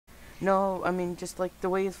No, I mean, just like the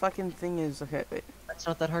way the fucking thing is. Okay, wait. That's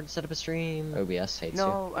not that hard to set up a stream. OBS hates you.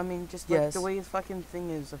 No, I mean, just like the way the fucking thing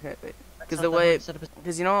is. Okay, wait. That's Because not the that hard way, to set up a...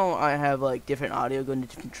 because you know I have like different audio going to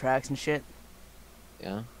different tracks and shit.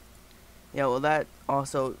 Yeah. Yeah, well that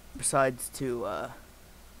also besides to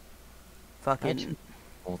fucking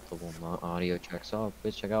Multiple audio tracks. Oh,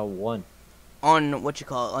 bitch, I got one. on what you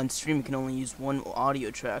call it on stream you can only use one audio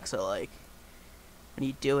track, so like when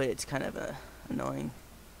you do it it's kind of annoying.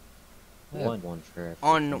 One for everything.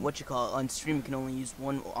 On what you call it on stream you can only use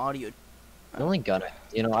one audio. The only gun,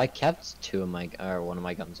 I kept one of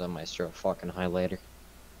my guns on Maestro fucking highlighter.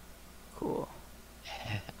 Cool.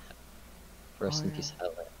 Rest in peace,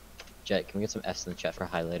 highlighter. Jet, can we get some F's in the chat for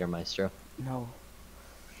highlighter Maestro? No.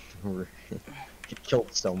 He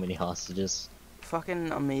killed so many hostages.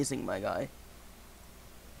 Fucking amazing, my guy.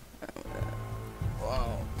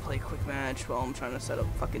 Wow. Play a quick match while I'm trying to set up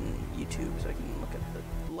fucking YouTube so I can look at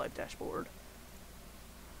the live dashboard.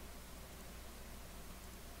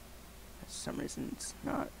 For some reason it's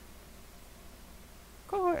not.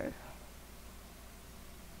 Go ahead.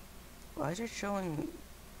 Why is it showing?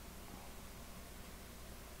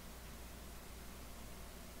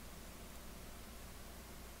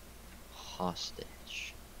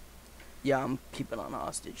 Hostage. Yeah, I'm keeping on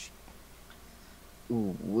hostage.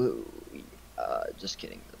 Ooh, woo. Just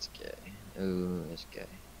kidding, that's gay. Ooh, that's gay.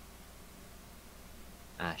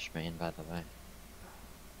 Ash main, by the way.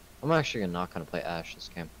 I'm actually not gonna play Ash this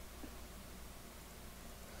game.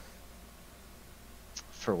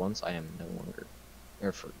 For once, I am no longer,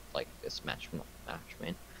 or for like this match, not match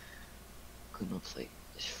main. Gonna play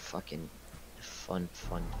this fucking fun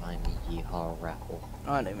time yeehaw raffle.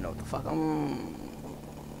 I don't even know what the fuck. I'm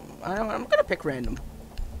gonna pick random.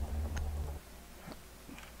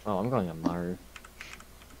 Oh, I'm going on Maru.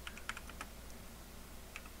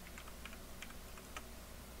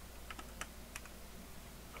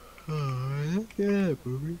 Yeah,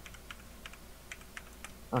 booby.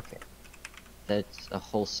 Okay. That's a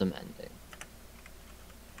wholesome ending.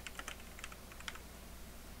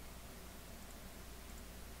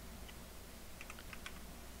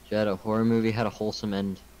 Jet, a horror movie had a wholesome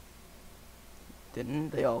end. Didn't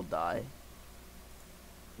they all die?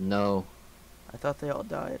 No. I thought they all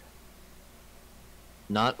died.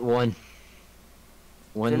 Not one.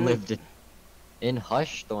 One Didn't- lived in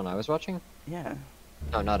Hush, the one I was watching? Yeah.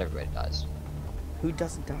 No, not everybody dies. Who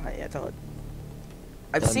doesn't die? I thought.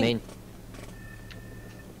 I've The seen. main...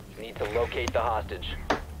 Need to locate the hostage.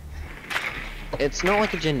 It's not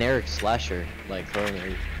like a generic slasher, like horror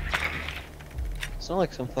movie. It's not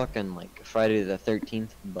like some fucking, like, Friday the 13th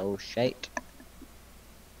bullshit.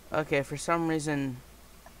 Okay, for some reason,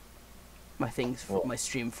 my What? my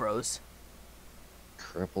stream froze.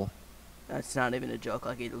 Cripple. That's not even a joke.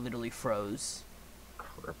 Like it literally froze.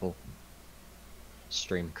 Cripple.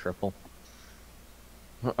 Stream cripple.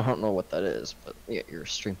 I don't know what that is, but yeah, you're a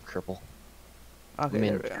stream cripple. Okay, I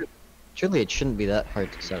mean, there we go. truly, it shouldn't be that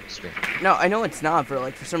hard to set up a stream. No, I know it's not, but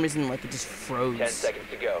like for some reason, like it just froze. 10 seconds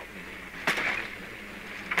to go.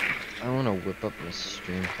 I want to whip up my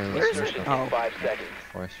stream playlist. Where is or it? something Oh. 5 seconds.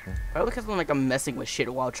 before I stream. Probably because I'm messing with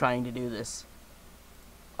shit while trying to do this.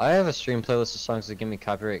 I have a stream playlist of songs that give me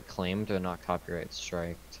copyright claimed or not copyright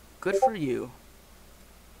striked. Good for you.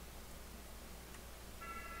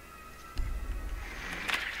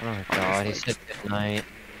 Oh my god, he said good night.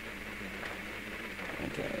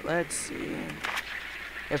 Okay, let's see.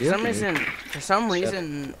 Yeah, Do you have for some Shut-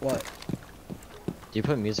 reason, what? Do you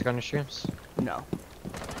put music on your streams? No.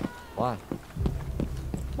 Why?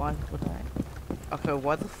 Why would I? Okay,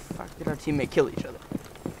 why the fuck did our teammate kill each other?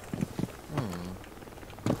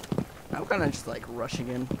 I'm kind of just like rushing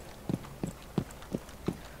in.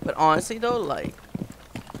 But honestly though, like,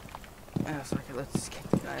 okay, let's kick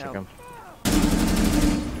the guy Kick out. him.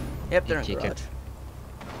 Yep, they're in Kick it. garage.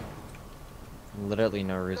 Literally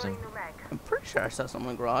no reason. I'm pretty sure I saw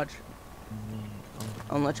someone in garage.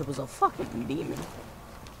 Unless it was a fucking demon.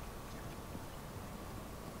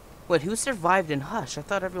 Wait, who survived in Hush? I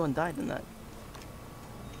thought everyone died in that.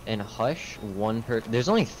 In Hush, there's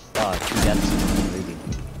only 2 deaths in the movie.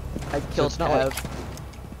 I killed it's not Kev.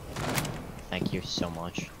 Thank you so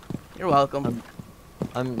much. You're welcome.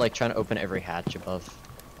 I'm like trying to open every hatch above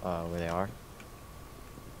where they are.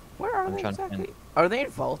 Where are I'm they trying to exactly? Are they in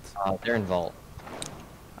Vault? They're in vault.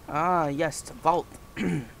 Ah, yes, Vault.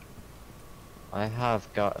 I have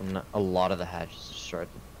gotten a lot of the hatches destroyed,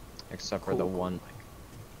 except for the Cool. one.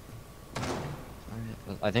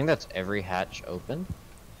 I think that's every hatch open.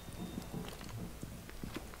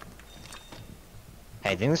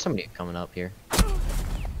 Hey, I think there's somebody coming up here.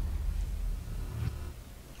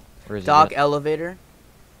 Where is he Dock at? elevator.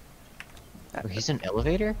 Oh, he's an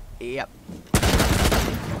elevator? Yep.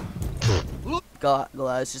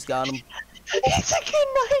 Glaz just got him. He said good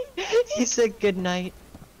night! He said good night.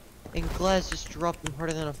 And Glaz just dropped him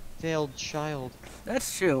harder than a failed child.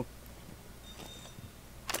 That's true.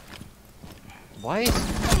 Why is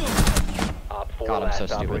Op 4 God, I'm so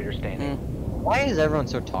last operator stupid. standing. why is everyone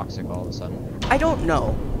so toxic all of a sudden? I don't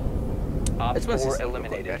know. Op I just want to 4 see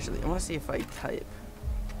eliminated. actually. I want to see if I type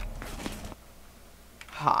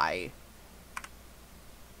hi.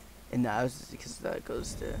 And that was because that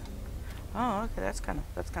goes to. Oh, okay. That's kind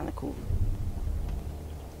of cool.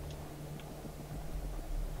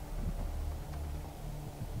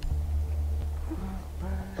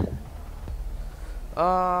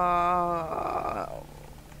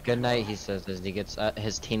 Good night, he says as he gets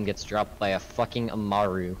his team gets dropped by a fucking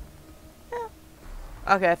Amaru.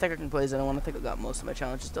 Okay, I think I can play Zen. I think I got most of my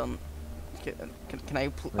challenges done. Can I?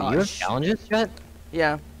 Wait, you have challenges yet?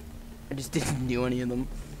 Yeah, I just didn't do any of them.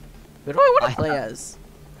 Who do I want I to play have- as?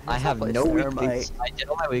 I have play no Thermite. weeklies. I did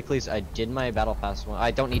all my weeklies. I did my battle pass one. I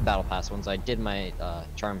don't need battle pass ones. I did my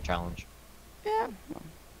charm challenge. Yeah.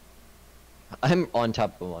 I'm on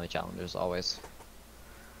top of my challenges always.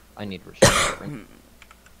 I need restraint.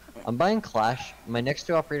 I'm buying Clash. My next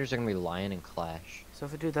two operators are gonna be Lion and Clash. So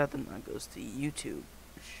if I do that, then that goes to YouTube.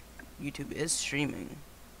 YouTube is streaming.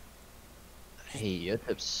 Hey,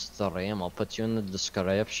 YouTube stream. I'll put you in the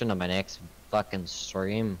description of my next fucking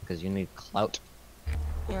stream because you need clout.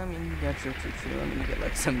 Yeah, I mean, yeah, true. I mean, you get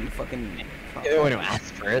like 70 fucking. You don't want to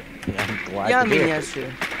ask for it. Yeah, I'm glad Yeah, I to mean, do yeah, it. it's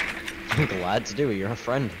true. I'm glad to do it. You're a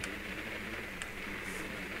friend.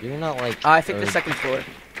 You're not like. I think the third- second floor.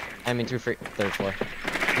 I mean, third floor.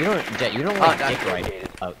 You don't, Jet. You don't Oh, like that's dick ride located.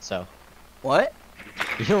 for clout, so What?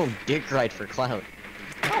 you don't dick ride for clout.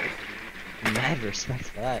 Mad respect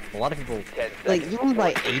for that. A lot of people 10 like seconds even with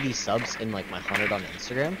my before 80 subs and like my 100 on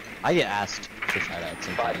Instagram, I get asked for shoutouts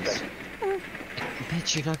 5 sometimes. seconds.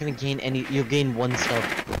 Bitch, you're not gonna gain any. You'll gain one sub.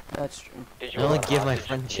 That's true. Did I only want give my hostage?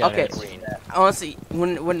 friend Okay. shoutouts. Green. Honestly,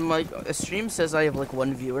 when like a stream says I have like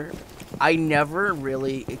one viewer, I never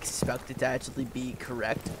really expect it to actually be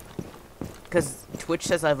correct. Cause Twitch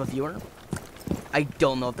says I have a viewer. I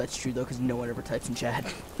don't know if that's true though, cause no one ever types in chat.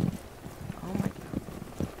 Oh my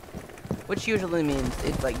god. Which usually means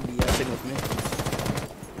it's like BSing with me.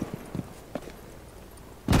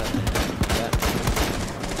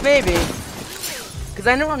 Maybe. Cause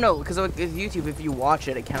I never know. Cause with YouTube, if you watch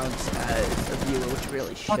it, it counts as a viewer, which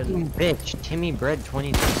really Fucking shouldn't. bitch, Timmy Bread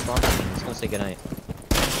 22 sponsoring. He's gonna say goodnight.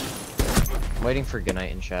 Waiting for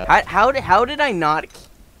goodnight in chat. How did I not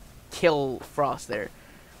kill Frost there?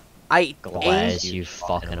 I Glad aimed you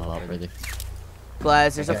fucking him up, brother.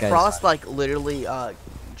 Glaz. There's a Okay. Frost like literally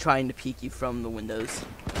trying to peek you from the windows.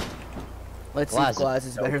 Let's see if Glaz is Glaz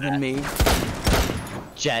is so better than bad. me.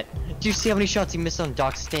 Jet, do you see how many shots he missed on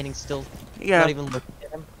Doc standing still? Yeah. Not even looking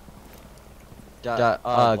at him.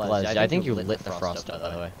 Glaz, I think you lit the frost up, by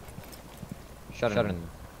the way. Shut her in.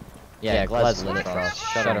 Yeah, Glaz lit the frost.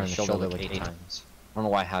 Shut her in the shoulder like 8 times. I don't know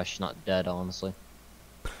why how she's not dead, honestly.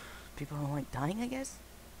 People don't like dying, I guess.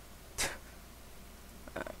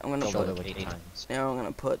 I'm gonna Shoulder put. like 8 times. Now I'm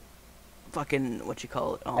gonna put fucking what you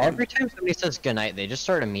call it on. Every time somebody says goodnight, they just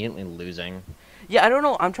start immediately losing. Yeah, I don't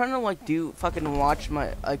know. I'm trying to like do fucking watch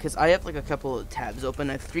my cause I have like a couple of tabs open.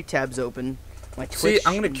 I have 3 tabs open. My See, Twitch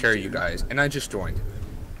I'm gonna and carry you YouTube. guys, and I just joined.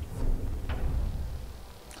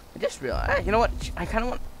 I just realized. You know what? I kind of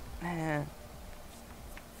want.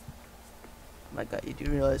 My God, you do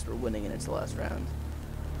realize we're winning and it's the last round.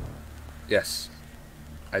 Yes,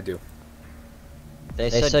 I do. They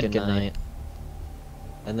said goodnight.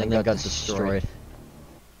 And then they got destroyed.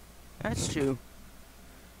 That's true.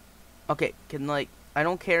 Okay, can like I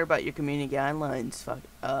don't care about your community guidelines. Fuck.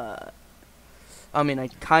 I mean, I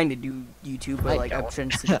kind of do YouTube, but I like I'm don't. trying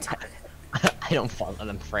to see. I don't follow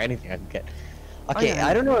them for anything I can get. Oh, Okay, yeah.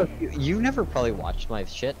 I don't know if you never probably watched my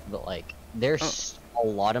shit, but like, there's a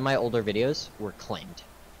lot of my older videos were claimed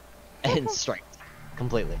and striked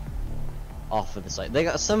completely off of the site. They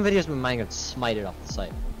got some videos of mine got smited off the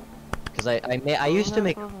site because I used to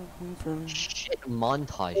make shit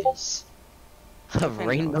montages of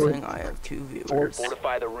rainbow. I have 2 viewers.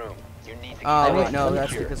 Fortify the room. You need to Oh keep wait, it no,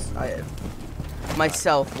 that's secure. because I have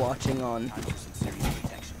myself watching on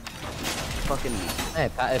fucking Hey,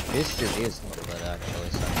 it boosts your views a little bit actually.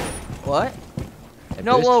 So. what? It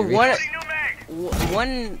No, boosts well, your views.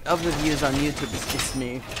 one of the views on YouTube is just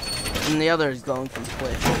me, and the other is going from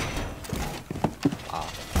Twitch.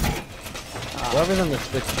 Whoever's on the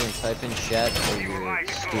Twitch stream, type in chat or your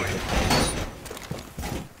stupid face.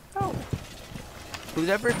 Oh.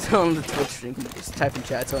 Whoever's on the Twitch stream, can just type in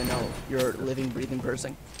chat so I know you're a living, breathing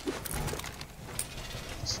person.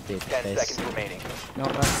 Stupid 10 face. seconds remaining. No,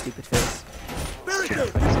 not stupid face.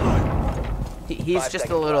 Stupid. He's 5 just a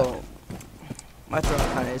seconds little. My throat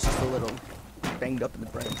kind of is just a little banged up in the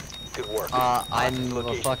brain. Good work. I'm a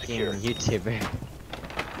Location fucking secure. YouTuber.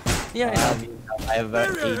 Yeah, I know. I have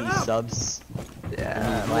about 80 subs.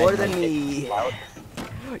 Yeah, my- more my than dick me. is loud.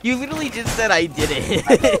 You literally just said I did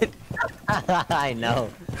it. I know.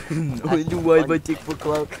 Why my dick for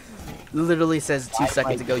clout? Literally says 2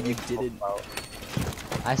 seconds ago you did it.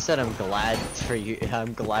 I said I'm glad for you.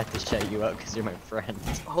 I'm glad to shout you out because you're my friend.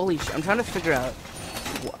 Holy shit! I'm trying to figure out.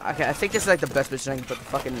 Okay, I think this is like the best position I can put the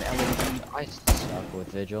fucking LMG. I suck with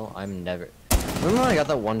Vigil. I'm never. Remember when I got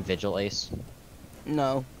that one Vigil ace?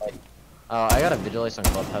 No. I got a Vigil ace on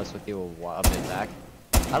Clubhouse with you a bit back.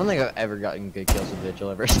 I don't think I've ever gotten good kills with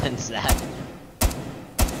Vigil ever since that.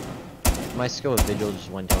 My skill with Vigil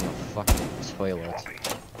just went down the fucking toilet.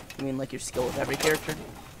 You mean like your skill with every character?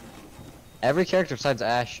 Every character besides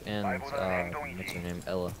Ash and what's her name,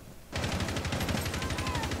 Ella.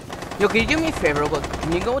 Yo, can you do me a favor real quick?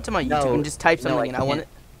 Can you go into my YouTube No, and just type no, something and I want it?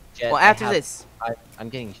 Jet, Well, I after have- this. I'm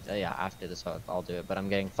getting yeah after this I'll do it, but I'm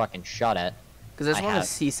getting fucking shot at Because I just I want to have-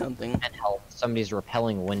 see something. and help. Somebody's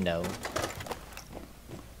repelling window.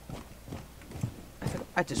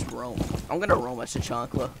 I just roam. I'm gonna roam at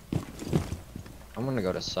Shachankla. I'm gonna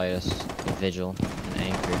go to Situs, Vigil, and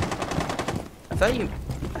Anchor. I thought you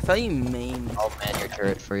mained. I'll man your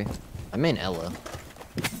turret for you. I main Ella.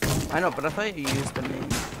 I know, but I thought you used the main.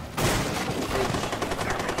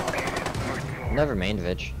 Never mained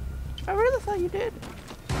Vich. I really thought you did.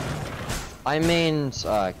 I mained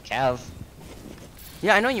Cav.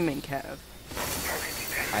 Yeah, I know you main Cav.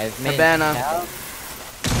 I've mained Habana. Cav.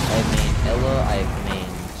 I've mained Ella. I've mained.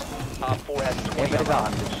 Op 4 has 20 Give it on a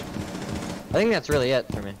shot. hostage. I think that's really it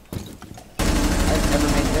for me. I've never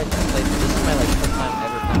made Vich. This is my like first time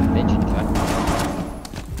ever playing Vich in fact.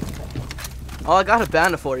 Oh, I got a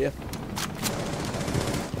banner for you.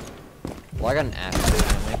 Well, I got an Ash.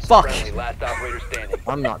 Fuck. Friendly, last operator standing.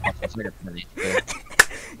 I'm not considered for these two.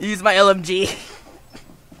 You used my LMG.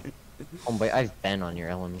 Homeboy, I've been on your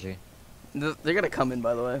LMG. They're gonna come in,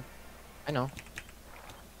 by the way. I know.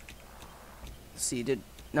 See, did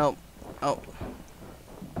no. Oh.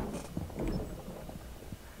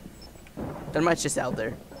 Thermite's just out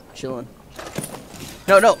there, chilling.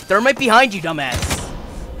 No, Thermite behind you, dumbass.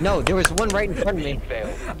 No, there was one right in front of me.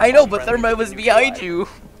 Failed. I know, All but friendly Thermite was mission behind neutralized. you.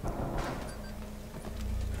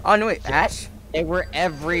 Oh no, wait, Ash? They were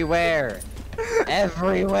everywhere.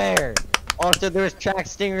 Everywhere. Also, there was track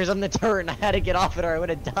stingers on the turret, and I had to get off it or I would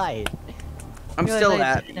have died. I'm You know, still I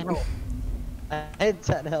at. had 10 health. I had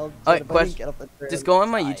 10 health. Alright, if I didn't question. get off the turret, Just I go on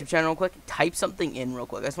my would've YouTube died. channel real quick. Type something in real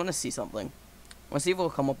quick. I just want to see something. I want to see if it'll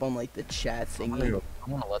come up on like the chat I'm thingy.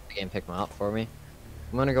 gonna let the game pick them out for me.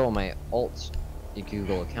 I'm gonna go on my alt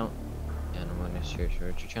Google account, and I'm gonna search for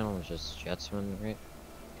your channel, which is Jetsman, right?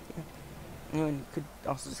 You could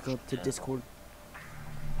also just go to Discord.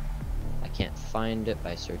 I can't find it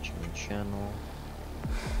by searching the channel.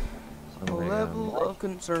 So I'm A gonna go level on of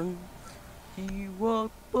concern. He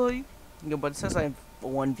walked by. Yeah, but it says I have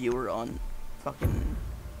one viewer on fucking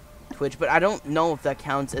Twitch, but I don't know if that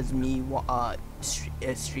counts as me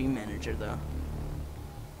as stream manager though.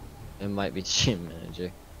 It might be Team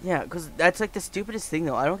Manager. Yeah, because that's like the stupidest thing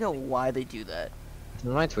though. I don't get why they do that.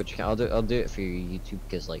 My Twitch account, I'll do it for your YouTube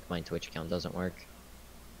because like my Twitch account doesn't work.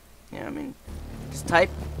 Yeah, I mean, just type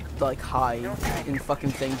like hi in fucking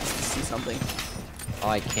thing just to see something. Oh,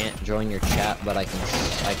 I can't join your chat, but I can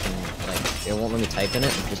like it won't let me type in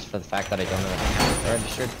it just for the fact that I don't have an account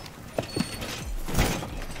registered.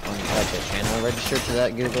 Like the channel registered to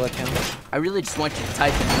that Google account. I really just want you to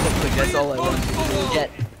type it real quick. That's all I want you to do. Yeah,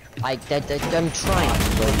 I'm trying.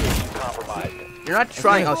 Location compromised. You're not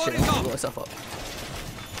trying. Oh shit! I blew myself up.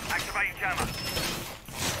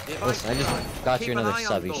 Listen, I just got you another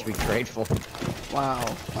sub. You should be grateful. Wow.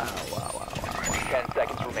 10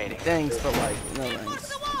 seconds remaining. Thanks, but like no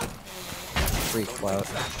thanks. Free clout.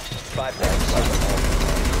 5 seconds.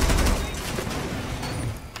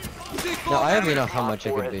 No, I don't even know how Op much I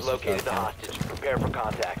 4 could has boost this located the account. hostage. Prepare for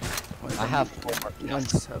contact. I have 4 more. One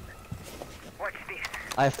sub.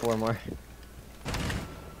 I have 4 more.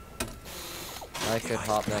 I could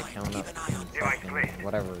hop that count up from fucking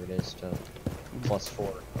whatever it is to +4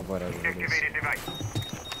 or whatever it is.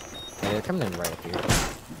 Yeah, they're coming in right up here.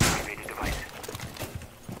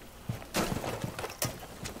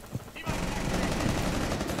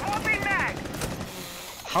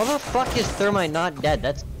 How the fuck is Thermite not dead?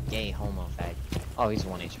 That's gay homo fag. Oh, he's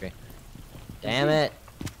 1 HP. Damn it.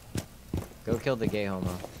 Go kill the gay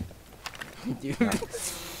homo. Dude.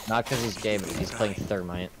 Not because he's gay, but he's playing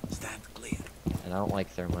Thermite. And I don't like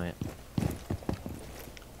thermite.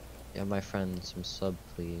 Yeah, my friend, some sub,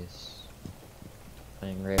 please.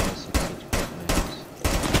 Playing Rainbow Six Siege Fortnite.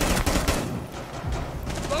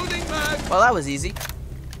 Loading mag. Well, that was easy.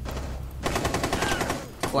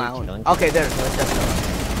 Clown. killing? Okay, there's definitely.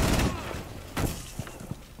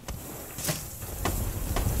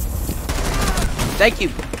 Thank you.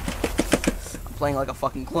 I'm playing like a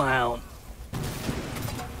fucking clown.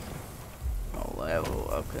 A level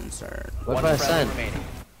of concern. What One about friendly Ascent? remaining.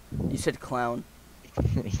 You said clown. Ah,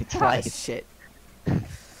 Twice. shit.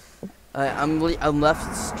 I'm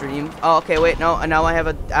left stream. Oh, okay, wait, no, now I have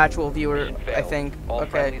an actual viewer, Mission I failed. think. All Okay.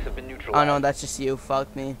 friendlies have been Oh neutralized. no, that's just you.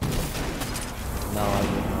 Fuck me. No, I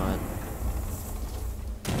would not.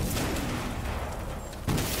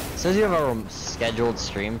 It says you have a scheduled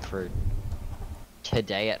stream for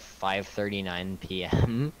today at 5:39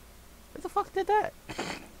 p.m. Who the fuck did that?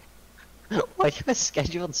 Why do you have a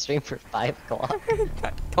scheduled stream for 5 o'clock?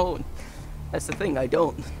 I don't. That's the thing, I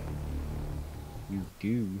don't. You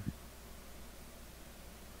do.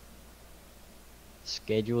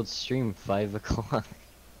 Scheduled stream 5 o'clock.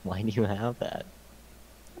 Why do you have that?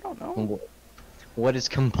 I don't know. What is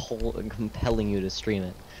compelling you to stream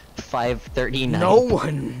it? 5:39. No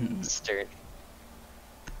one. Eastern.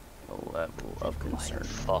 A level of Why concern. the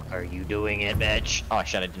fuck are you doing it, bitch? Oh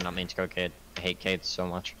shit! I did not mean to go Cade. I hate Cade so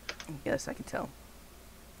much. Yes, I can tell.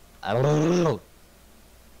 I don't know.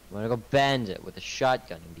 I'm gonna go bandit with a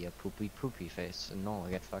shotgun and be a poopy face. And no,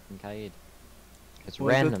 I get fucking Kaid. It's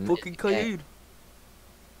random. Fucking Kaid.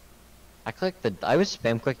 I was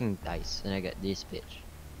spam clicking dice and I got this bitch.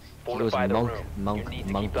 He goes Fortify the monk, room. monk, You need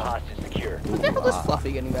to monk. keep the hostage secure. What the hell is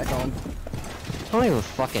Fluffy getting back on? I don't even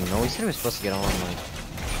fucking know. He said he was supposed to get on like.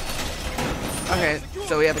 Okay,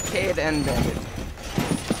 so we have a Cade and Bandit.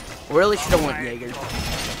 Really should have went Jaeger.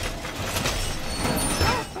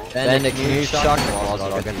 Bandit, can you shock the walls?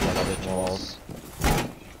 I'll get the other walls.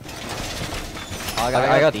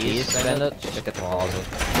 I got these, Bandit. Just get the walls.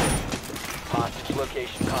 Hostage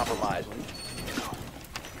location compromised.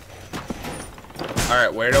 All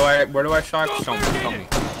right, where do I shot? Show me.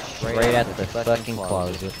 Right at the fucking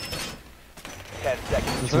closet. 10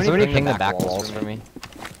 seconds. Can somebody ping the back walls for me?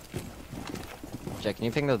 Jack, can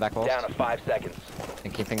you ping the back walls? Down to 5 seconds.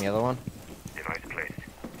 And can you ping the other one?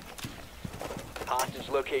 Hostage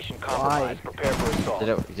location compromised. Prepare for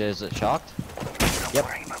assault. Is it shocked? Yep.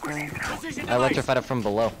 I electrified it from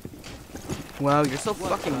below. Wow, you're so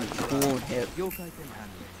fucking cool and hip.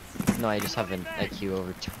 No, I just have an IQ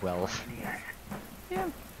over 12. Yeah.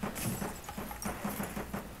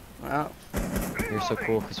 Wow. You're so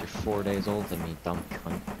cool because you're 4 days older than me, dumb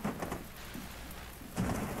cunt.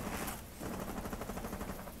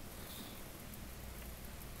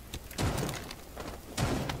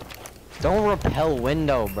 Don't repel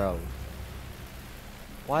window, bro.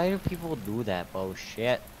 Why do people do that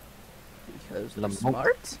bullshit? Because The they're monk.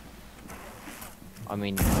 smart? I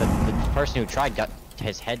mean, the person who tried got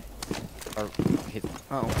his head. Or his,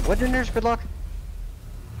 Oh. what did nurse good luck?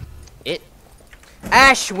 It.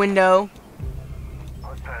 Ash window!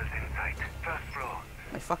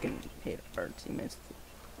 I fucking hate our teammates.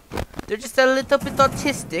 They're just a little bit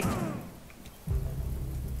autistic.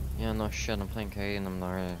 Yeah, no shit. I'm playing K and I'm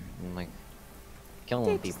not. I'm like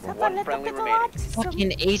killing people. One friendly remaining.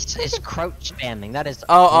 Fucking Ace is crouch spamming. That is.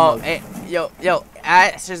 Oh, hey, yo,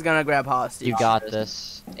 Ash is gonna grab hostage. You got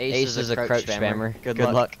this. Ace is a crouch spammer. Good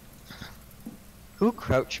luck. Who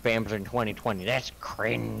crouch spams in 2020? That's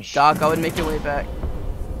cringe. Doc, I would make your way back.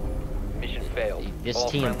 Mission failed. This All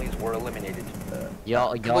team. friendlies were eliminated.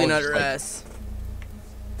 Y'all Clean out just her like, ass.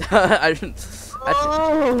 That's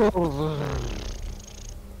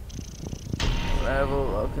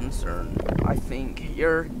level of concern. I think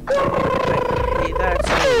you're. Hey, that's.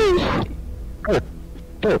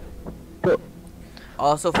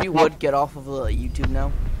 Also, if you would get off of YouTube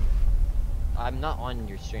now. I'm not on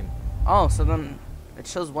your stream. Oh, so then it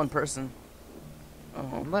shows one person. Oh,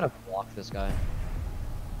 I'm gonna block this guy.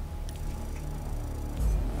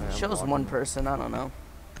 it shows one person. I don't know.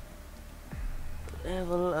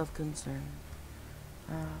 Level of concern.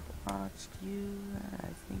 I watched you. I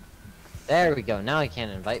think. There we go. Now he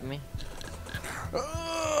can't invite me.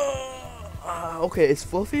 Okay, is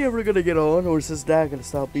Fluffy ever gonna get on, or is his dad gonna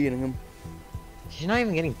stop beating him? He's not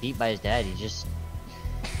even getting beat by his dad. He's just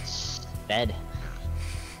dead.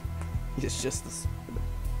 It's just this.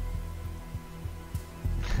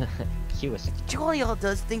 He was. Julia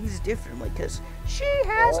does things differently because she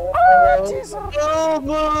has autism.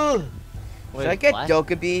 Should I get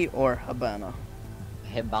Dokkaebi or Habana?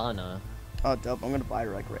 Hibana. Oh, dope. I'm gonna buy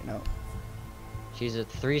her right now. She's a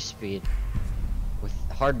 3-speed with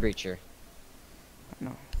hard breacher.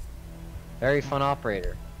 No. Very fun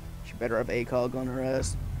operator. She better have ACOG on her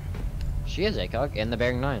ass. She is ACOG and the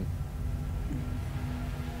Bearing 9.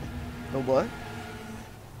 The what?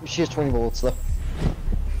 She has 20 bullets though.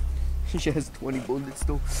 She has 20 bullets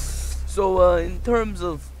though. So, in terms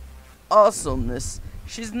of awesomeness,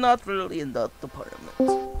 she's not really in that department.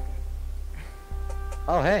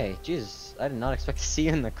 Oh hey, Jesus, I did not expect to see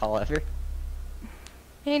you in the call ever.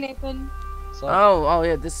 Hey Nathan. So, Oh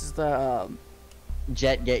yeah, this is the,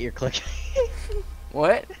 Jet, get your click.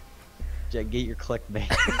 what? Jet, get your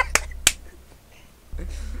clickbait.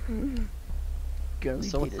 Girly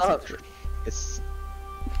So what's data up? secret. It's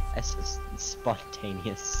just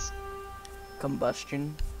spontaneous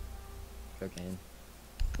Combustion. cocaine.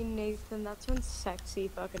 Hey Nathan, that's one sexy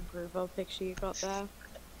fucking profile picture you got there.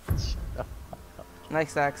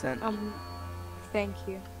 Nice accent. Thank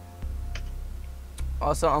you.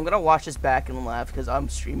 Also, I'm gonna watch this back and laugh because I'm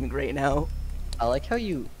streaming right now. I like how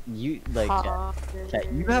you like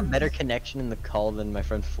Jet, you have better connection in the call than my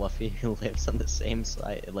friend Fluffy, who lives on the same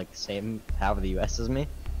side, like same half of the US as me.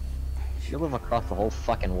 You live across the whole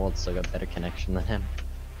fucking world, so I got better connection than him.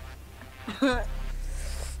 That's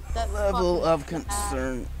Level fucking of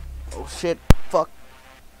concern. Oh shit. Fuck.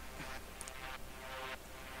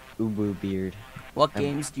 Ubu beard. What I'm-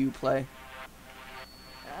 games do you play?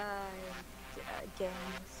 Games.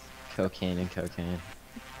 Cocaine and cocaine.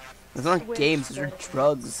 It's not Switch games, those are games.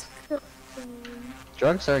 drugs.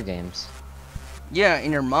 Drugs are games. Yeah,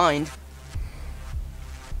 in your mind.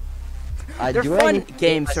 They're Do I fun need to quote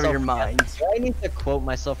games for myself your from mind. yesterday? Do I need to quote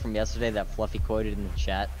myself from yesterday that Fluffy quoted in the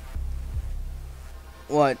chat?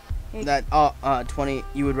 What? That 20.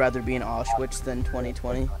 You would rather be in Auschwitz than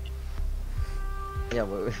 2020. Yeah,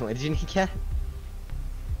 what did you need, Cat?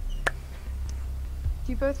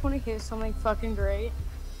 Do you both want to hear something fucking great?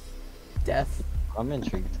 Death. I'm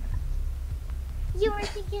intrigued. You were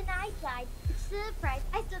thinking I died. Surprise,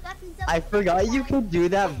 I still got some I forgot you could do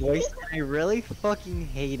that voice. I really fucking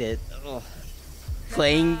hate it. Ugh.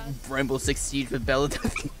 Playing Rainbow Six Siege with Bella.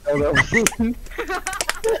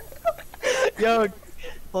 Yo,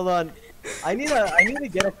 hold on. I need to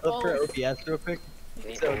get a clip for OBS real quick.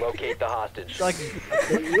 Need to locate the hostage. So I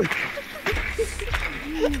can-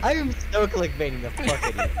 I am so clickbaiting the fuck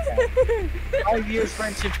out of you. 5 years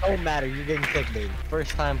friendship don't matter. You're getting clickbaited.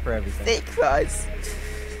 First time for everything. Thanks, guys.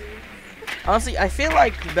 Honestly, I feel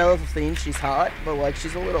like Bella Thane, she's hot, but like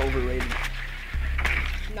she's a little overrated.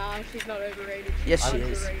 Nah, she's not overrated. Yes, she I'm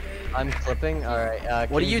is. Overrated. I'm clipping. All right.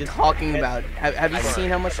 What are you talking about? Have you seen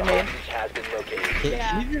how much she The made? hostage has been located.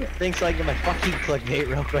 Can you just think so I get my fucking clickbait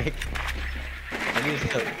real quick? I need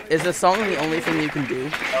to Is the song the only thing you can do?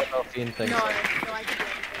 Beldelphine thing. No, I can do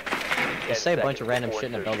anything. Just say a bunch of 10 random seconds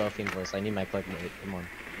shit in a before Beldelphine voice. I need my clickbait. Come on.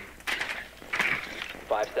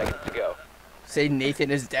 5 seconds to go. Say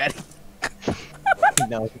Nathan is daddy.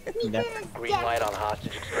 No. No. Green light on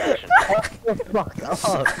hostage extraction. Fuck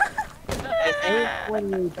off. It's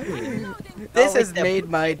 8:20. This Oh, has wait, that- made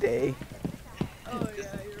my day. Oh yeah,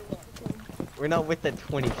 you're welcome. We're not with the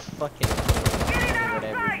 20 fucking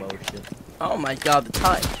whatever bullshit. Oh my god, the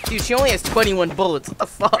time. Dude, she only has 21 bullets. What the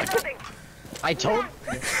fuck? I told.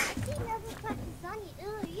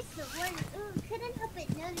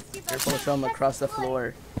 You're supposed to throw them across the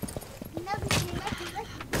floor.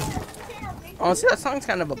 Honestly, that song's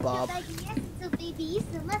kind of a bob.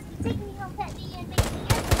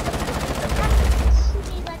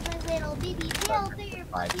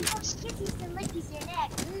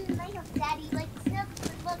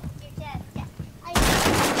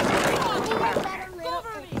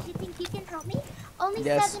 Only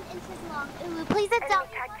Yes. 7 inches long. Ooh, please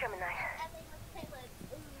adopt me.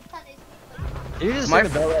 Can you just My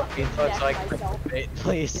sing the Beldelphine song so I Yes, can myself. clickbait,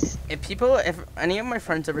 please? If any of my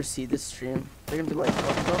friends ever see this stream, they're gonna be like,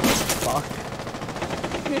 what the fuck?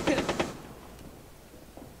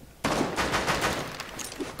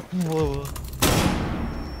 Whoa.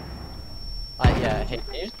 Yeah, hey,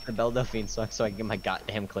 here's the Beldelphine song so I can get my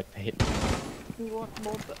goddamn clickbait. You want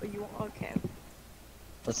more? You want? Okay.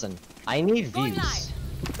 Listen, I need views.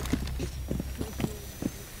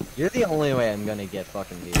 You're the only way I'm gonna get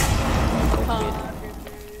fucking views.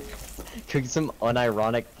 Cook some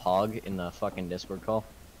unironic pog in the fucking Discord call.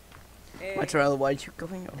 Much rather why'd you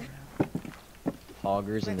going over?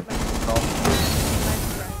 Poggers in the My Discord call.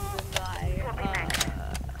 friends and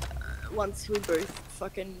I, once we both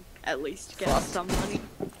fucking at least get Fucked. some money.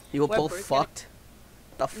 You were We're both both fucked?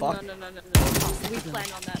 The fuck? No. We plan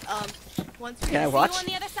on that. Once we Can I watch? on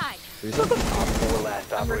the other side. Who's up? 4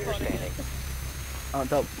 last I'm operator recording. standing. Oh,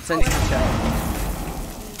 dope. Send it to the chat.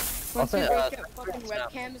 Once Also, we both get Snap. fucking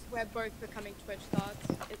webcams, we're both becoming Twitch thoughts.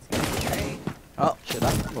 It's gonna be great. Oh, Shit.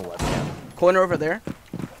 on the webcam. Corner over there.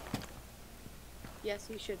 Yes,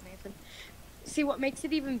 you should, Nathan. See, what makes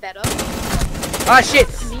it even better? Ah, shit!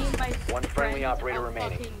 Me and my One friendly friend operator are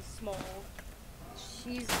remaining. fucking small.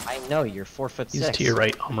 She's. I know, you're 4'6". He's to your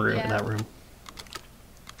right, Homer, in Yeah. that room.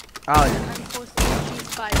 Oh, I'm close to her, she's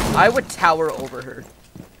 5'. I would tower over her.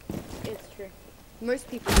 It's true. Most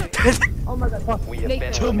people do. Oh my god. We have been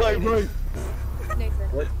Nathan. eliminated. Nathan.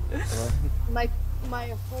 What? My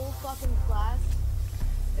whole fucking class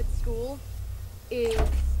at school is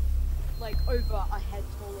like over a head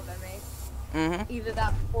taller than me. Mm-hmm. Either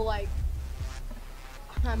that or like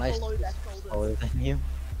I'm My below their sister's taller shoulders. than you.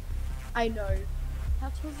 I know. How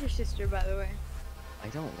tall's your sister, by the way? I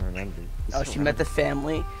don't remember. Oh, she met the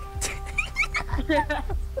family.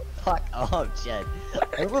 Fuck off, Jed.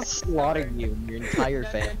 I will slaughter you and your entire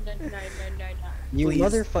family. No. You Please.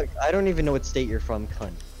 motherfucker. I don't even know what state you're from,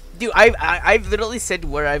 cunt. Dude, I've literally said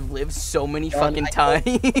where I've lived so many John, fucking I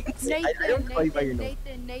times. don't call you by your name.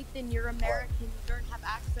 Nathan, you're American. You don't have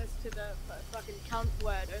access to the fucking cunt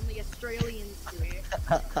word. Only Australians do.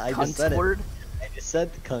 I Cunt just said word. it. I just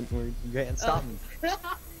said the cunt word. You can't stop me.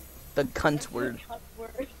 The cunt word. Cunt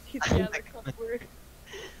word. Yeah, the cunt word.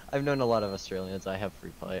 I've known a lot of Australians. I have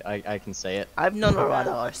free play. I can say it. I've known a lot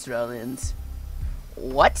of Australians.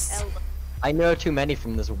 What? Elder. I know too many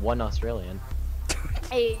from this one Australian.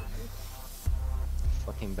 Hey.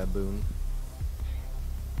 Fucking baboon.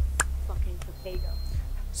 Fucking potato.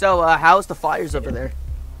 So, how's the fires over there?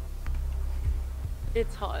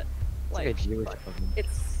 It's hot. It's like a Jewish oven.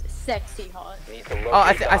 It's sexy hot. Need to Oh, I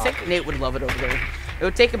locate the think hostage. Nate would love it over there. It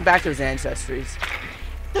would take him back to his ancestries.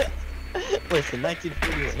 Listen,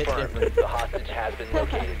 1940s hit Confirmed. different. The hostage has been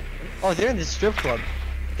located. Oh, they're in the strip club.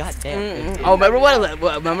 God damn. Oh, remember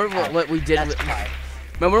what we did? That's With, fine.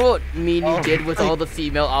 remember what me and you Oh, did with right. all the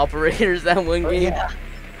female operators that one game? Yeah.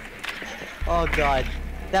 Oh god.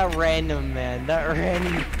 That random man. That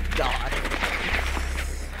random god.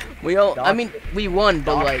 We all, I Doc- mean, we won,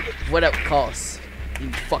 but Doc- like, what it costs?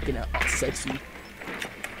 You fucking sexy.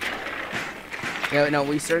 Yeah, no,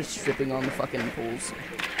 we started stripping on the fucking pools.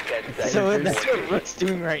 10 seconds. So that's what Rook's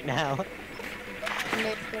doing right now.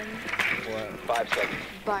 Nathan, What? 5 seconds.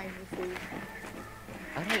 buy me food.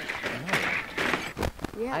 I don't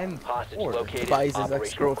know. Yeah. I'm Hostage bored. located. Buys his Operational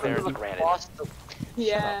ex-girlfriend clearance food. granted. Across the,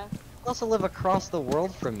 yeah. I also live across the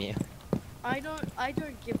world from you. I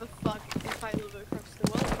don't give a fuck if I live across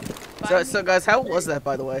the world. Buy So, me so guys, how was that,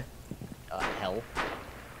 by the way? Hell.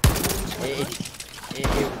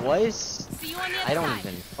 It was. See you on the I don't outside.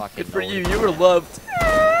 even fucking. Good for know you, what you it were was. loved.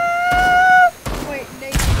 Wait,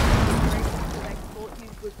 Nathan, I thought you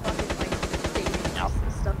would fucking like dating us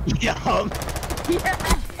and stuff. Yeah. Yeah.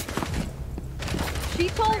 She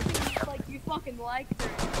told me like you fucking liked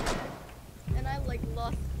her, and I like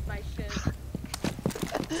lost my shit.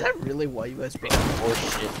 Is that really why you guys broke?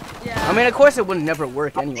 Oh shit. Yeah. I mean, of course it would never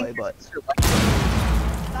work anyway, but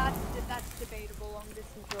that's debatable. Long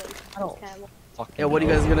distance relationships Oh. can. Fucking yeah, what are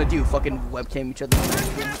you hell. guys gonna do? Fucking webcam each other?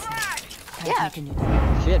 Yeah.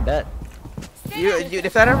 Shit, bet. You, dude,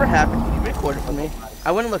 if that ever happened, you record it for me.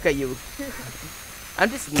 I wouldn't look at you. I'm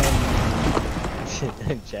just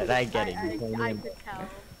ignoring Jed, I get it. You're horny I and could tell.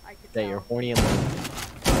 I could that tell. you're horny and lonely.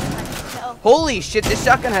 I could tell. Holy shit, this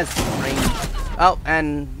shotgun has range. Oh,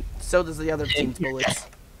 and so does the other team's bullets.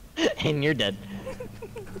 And you're dead.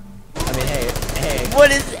 I mean, hey.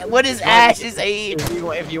 What is Ash's aim?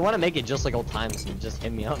 If you want to make it just like old times, you just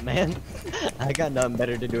hit me up, man. I got nothing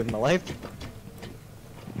better to do with my life.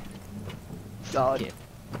 God. Yeah,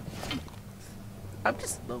 I'm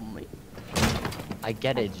just lonely. I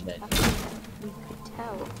get it, Jed. You could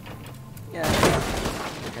tell. Yeah.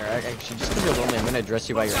 Here, actually, just because you're lonely, I'm gonna address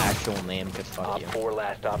you by your actual name, because fuck Op you. 4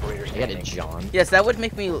 last operator I get standing. it, John. Yes, that would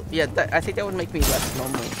make me. Yeah, I think that would make me less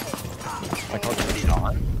lonely. I called you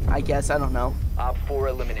John. I guess, I don't know. Op 4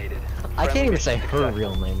 eliminated. I can't Friendly even say mission her successful.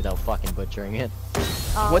 real name without fucking butchering it.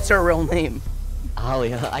 What's her real name?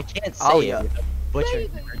 Alia. I can't say Alia. it without butchering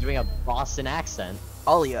David. or doing a Boston accent.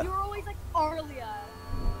 Alia. You're always like Arlia.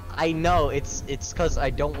 I know, it's because I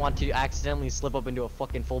don't want to accidentally slip up into a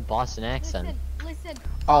fucking full Boston accent. Listen.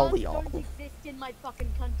 Alia. R's don't exist in my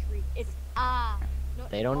fucking country. It's ah.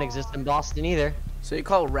 Not They don't exist in R. Boston either. So you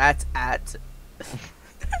call rats at?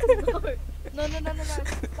 No.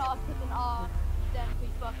 Starts with an R. Then we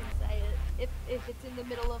fucking say it. If it's in the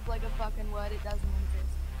middle of like a fucking word, it doesn't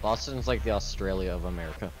exist. Boston's like the Australia of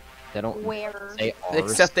America. They don't Where? say R's.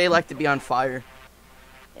 Except they like to be on fire.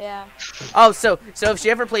 Yeah. Oh, so if she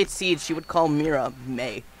ever played Siege, she would call Mia,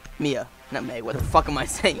 not May. What the fuck am I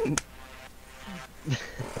saying?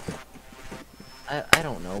 I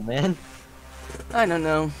don't know, man. I don't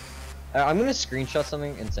know. I'm gonna screenshot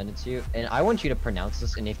something and send it to you, and I want you to pronounce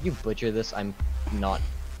this. And if you butcher this, I'm not.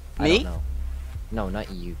 I Me? don't know. No,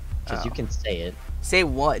 not you, because you Oh. can say it. Say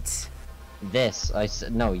what? This. I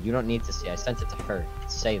said no. You don't need to say. I sent it to her.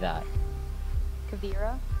 Say that.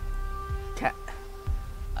 Kavira.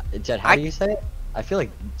 Jed, how do you say it? I feel like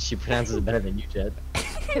she pronounces it better than you, Jed.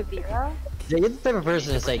 Kavira. You're the type of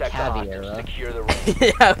person to say Protect the hostage. caviar. Secure the room.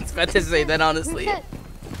 Yeah, I was about to say that honestly.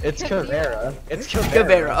 It's Cavera. It's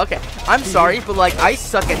Cabera. Okay. I'm sorry, but like I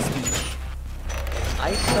suck at speech.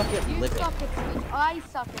 I suck at You living. suck at speech. I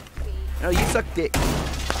suck at speech. No, you suck dick.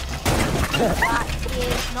 That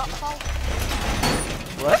is not false.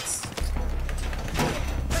 What?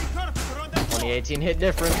 2018 hit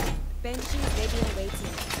different.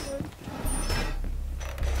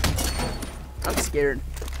 I'm scared.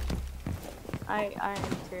 I am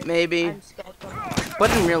too. Maybe. I'm scared.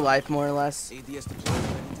 But in real life, more or less.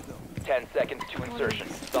 10 seconds to insertion.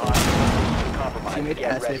 The hostage is compromised. She made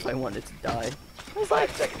Get ask me ready. if I wanted to die.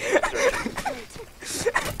 5 seconds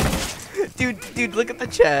to insertion. Dude, look at the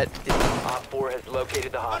chat. Op 4 has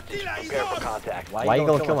located the hostage. Prepare for contact. Why you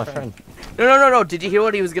gonna kill my friend? No. Did you hear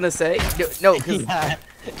what he was gonna say? No, 'cause- Yeah.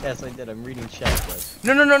 Yes, I did. I'm reading chat. But...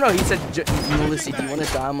 no. He said, Melissa, do you want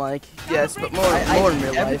to die? I'm like, yes, but more in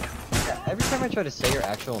real life. Every time I try to say your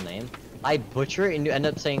actual name, I butcher it and you end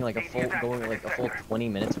up saying like a full 20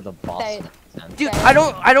 minutes with a boss. Say it. accent. Dude,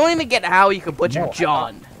 I don't even get how you can butcher No,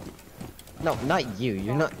 John. No, not you.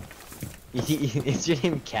 You're not. Is your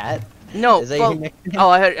name Cat? No, Is that well, your nickname? oh,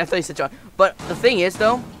 I thought you said John. But the thing is,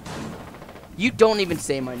 though, you don't even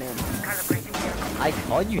say my name. I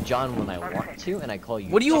call you John when I want to, and I call you.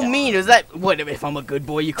 What do you Cat. mean? Is that what? If I'm a good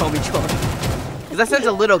boy, you call me John? Because that sounds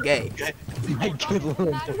a little gay. My good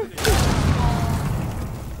lord.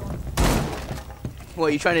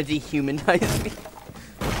 What, you trying to dehumanize me?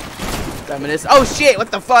 Feminist. Oh shit! What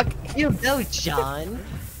the fuck? You know, John.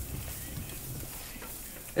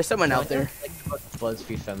 There's someone out there. Like the most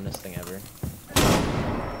BuzzFeed feminist thing ever.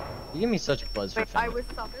 You give me such BuzzFeed Wait, I feminist.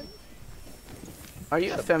 was summoned. Are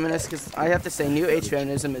you a feminist? Because I have to say, New Age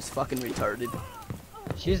feminism is fucking retarded.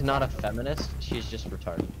 She's not a feminist. She's just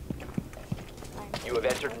retarded. You have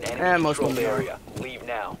entered an enemy most controlled women are. area. Leave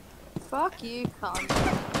now. Fuck you, cunt.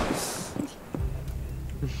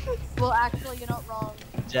 Well, actually, you're not wrong.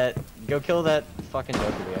 Jet, go kill that fucking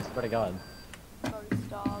Dokkaebi, I swear to God. Most,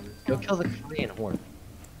 Go kill the Korean whore.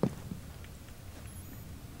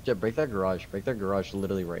 Jet, break that garage. Break that garage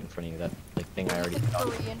literally right in front of you. That like thing I already got.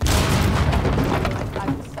 Korean.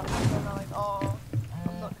 I was summoned and I'm like, oh,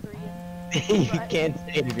 I'm not Korean. You can't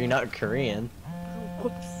say it if you're not Korean.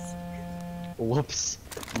 Whoops. Whoops.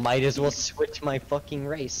 Might as well switch my fucking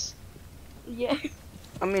race. Yeah.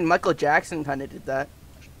 I mean, Michael Jackson kind of did that.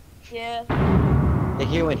 Yeah. They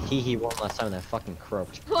hear when he won last time that fucking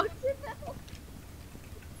croaked. What the hell?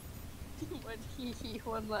 When he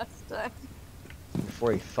won last time.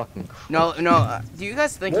 Before he fucking croaked. No. Do you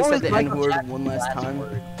guys think he What said was the Michael N-word Jackson's one last time?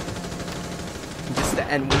 word? Just the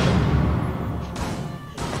N-word.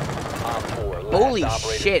 Op 4. last Holy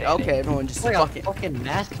operator shit! standing. Okay, everyone just It's like a fucking. fucking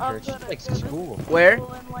massacre. I'm It's just gonna like go to school. Where?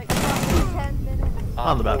 school in like 10 minutes.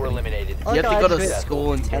 Op 4 eliminated. Oh, You have to go to guys,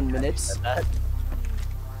 school in 10 minutes. Is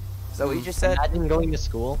that what you just said? Imagine going to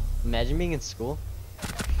school. Imagine being in school.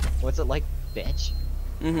 What's it like, bitch?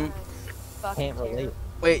 Mm-hmm. Fuck Can't you. relate.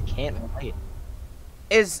 Wait, Can't relate.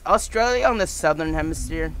 is Australia on the southern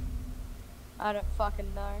hemisphere? I don't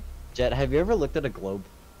fucking know. Jet, have you ever looked at a globe?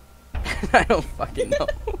 I don't fucking know.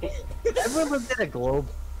 Ever looked at a globe?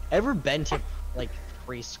 Ever been to, like,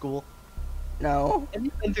 preschool? No, Have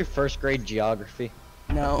you been through first grade geography?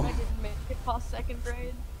 I no. didn't make it past second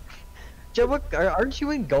grade. Jet, aren't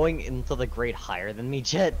you going into the grade higher than me,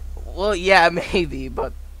 Jet? Well, yeah, maybe,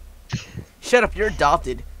 but shut up. You're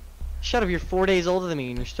adopted. Shut up, you're 4 days older than me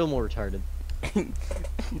and you're still more retarded.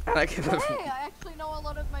 I can- Hey, I actually know a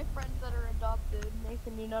lot of my friends that are adopted.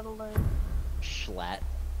 Nathan, you're not alone. Schlatt.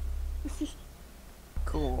 I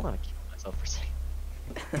Cool. wanna kill myself for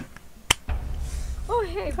saying. Oh,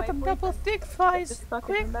 hey, my boyfriend. thick Just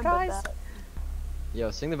fucking remembered that. Yo,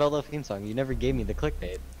 sing the Belle Delphine song. You never gave me the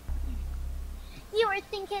clickbait. You were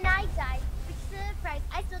thinking I died. But surprise,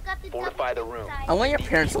 I still got the Fortify double the room. inside. I want your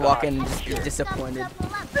parents to walk in and I just be still disappointed.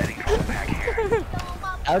 double up.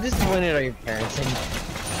 How disappointed are your parents in you?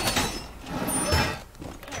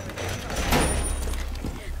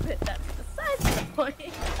 But that's besides the point.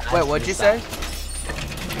 Wait, what'd you say?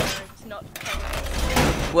 It's not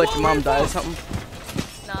What, your mom died or something?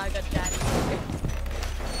 Nah, I got daddy.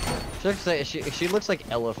 She looks like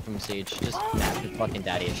Ella from Siege. Just massive fucking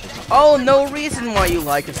daddy issues. Oh, no reason why you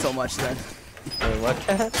like her so much then. Wait, what?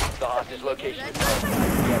 The hostage location is.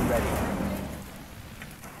 Get ready.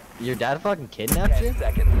 Your dad fucking kidnapped you? 10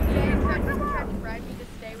 seconds. Yeah, he tried to drag me to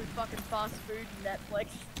stay with fucking fast food and Netflix.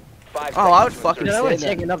 5 Oh, I would seconds to fucking Dude, I say would have that.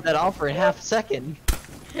 taken up that offer in half a second.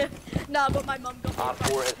 Nah, but my mum got me. Op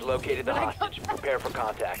 4 has located the hostage. Prepare for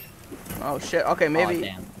contact. Oh shit. Okay, Aw, maybe.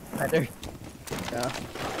 damn. Better. Yeah.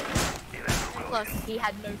 Plus, he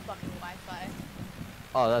had no fucking Wi-Fi.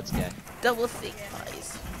 Oh, that's gay. Double thick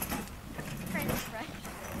eyes. French fry.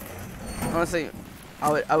 Honestly,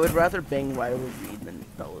 I would rather bang Riley Reid than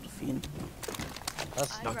Bella Delphine.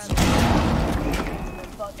 That's I'd nuts. rather than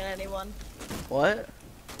fucking anyone. What?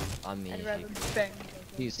 I mean, I'd rather bang.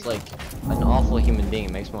 he's like an awful human being.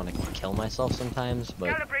 It makes me want to kill myself sometimes, but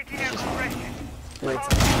it's just, Wait.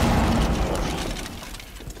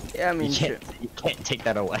 Yeah, I mean, you can't take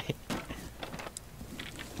that away.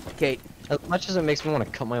 Kate, As much as it makes me want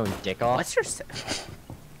to cut my own dick off. what's your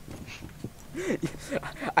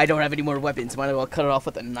I don't have any more weapons. Might as well cut it off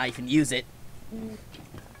with a knife and use it.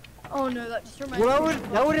 Oh no, that just reminds Well, me.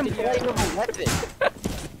 that would imply you have a weapon.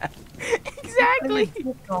 Exactly.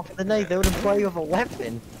 Off the knife, that would imply you have a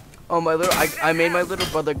weapon. Oh, I made my little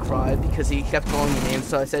brother cry because he kept calling me names.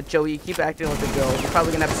 So I said, Joey, you keep acting like a girl. You're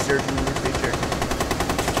probably gonna have surgery in your future.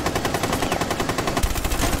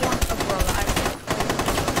 I want a brother.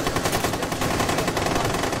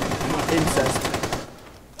 Incest.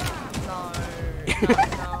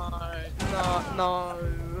 No.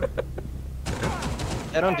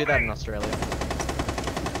 They don't do that in Australia.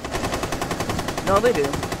 No, they do.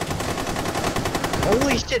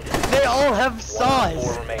 Holy shit, they all have saws.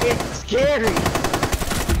 4 remaining. It's scary.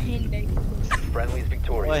 Friendly's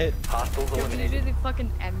victorious. What? Hostiles Can you do eliminated. the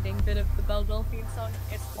fucking ending bit of the Belle Delphine song?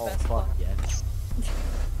 It's the Oh best fuck part. yes.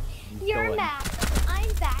 You're Go mad.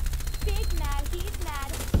 I'm back. Big mad. He's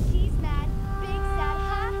mad. She's mad. Big sad.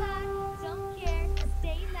 Ha ha. Don't care.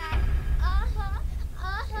 Stay mad.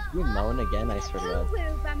 You moan again, I swear to God.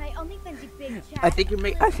 Woo by my OnlyFans, you big chat. I think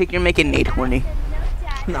you're making Nate horny.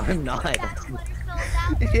 No, I'm not. That's what it's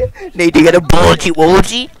sold out. Nate, you got a bulgy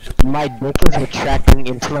wolgy? My dick is retracting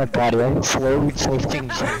into my body. I'm slowly shifting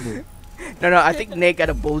gently. No, I think Nate got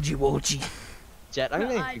a bulgy wolgy. Jet, I'm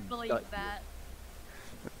gonna. I believe that.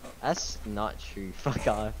 That's not true. Fuck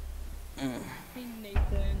off. Hey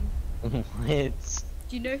Nathan. What?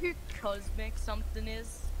 Do you know who Cosmic something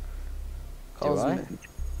is? Cosmic.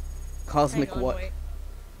 Cosmic Hang on, what? wait.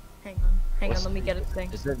 Hang on, let me get a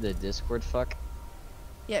thing. Is that the Discord fuck?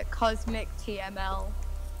 Yeah, Cosmic TML.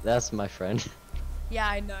 That's my friend. Yeah,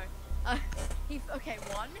 I know. Okay,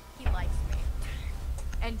 one, he likes me.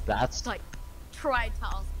 And That's like, tried to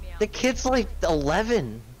ask me out. the kid's like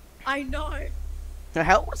 11. I know. Now,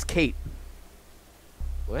 how old was Kate?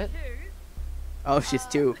 What? Two. Oh, she's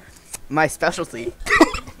 2. My specialty.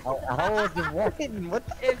 How old is what? What?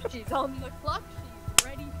 If she's on the clock, she's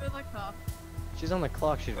ready for the cuff. She's on the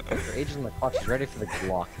clock. She's her age is on the clock. She's ready for the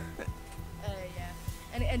Glock. Yeah.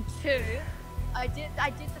 And two, I did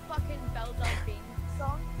the fucking Belle Delphine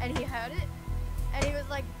song, and he heard it, and he was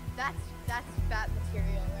like, that's fat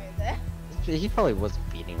material right there. He probably was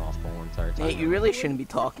beating off the whole entire time. Nate, you really shouldn't be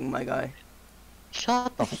talking, my guy.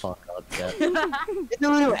 Shut the fuck up, Jet. You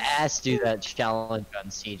know who asked you that challenge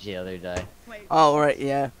on Siege the other day? Wait. Oh, right,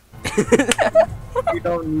 yeah. You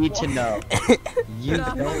don't need to know. You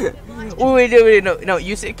No. don't. Oh, wait, no.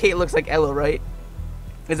 You said Kate looks like Ella, right?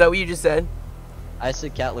 Is that what you just said? I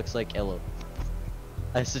said Cat looks like Ella.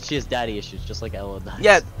 I said she has daddy issues, just like Ella does.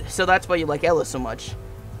 Yeah, so that's why you like Ella so much.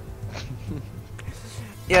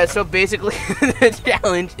 Yeah, so basically the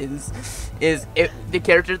challenge is if the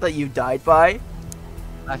characters that you died by,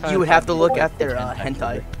 you would have to look at their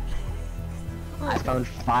hentai. I found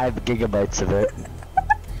 5 gigabytes of it.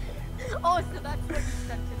 Oh, so that's what you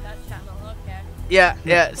sent to that channel, okay. Yeah,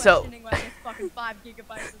 so Questioning whether it's fucking 5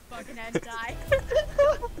 gigabytes of fucking hentai.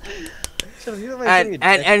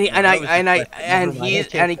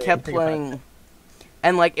 and he kept playing,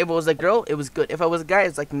 and like if it was a girl, it was good. If I was a guy,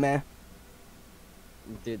 it's like meh.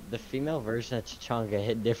 Dude, the female version of Chachanga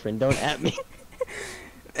hit different. Don't at me.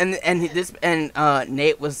 And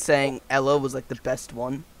Nate was saying Ella was like the best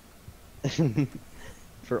one.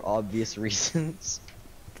 For obvious reasons.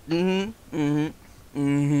 Okay.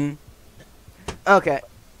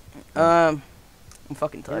 I'm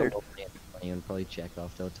fucking tired. You would probably check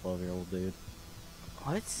off to a 12-year-old dude.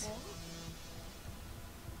 What?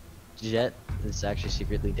 Jet is actually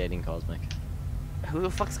secretly dating Cosmic. Who the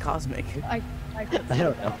fuck's Cosmic? I I don't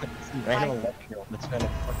know. It's a random 11-year-old that's trying to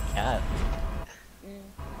fuck a cat.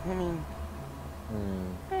 I mean,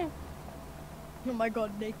 Oh my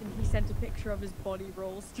god, Nathan, he sent a picture of his body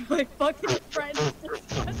rolls to my fucking friend.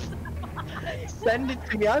 Send it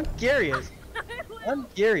to me. I'm curious. I'm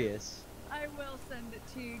curious. I will send it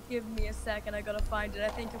to you. Give me a second. I gotta find it. I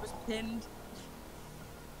think it was pinned.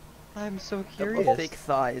 I'm so Double curious. thick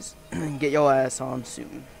thighs. Get your ass on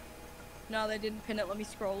soon. No, they didn't pin it. Let me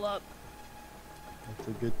scroll up. I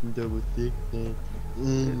forgot to double thick.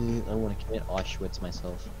 I want to commit Auschwitz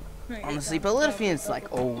myself. Right, Honestly, down, but down, Lithuanian's down.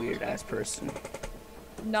 like a weird ass person.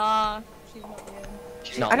 Nah, she's not weird.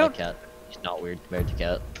 She's not I like don't- Cat. She's not weird compared to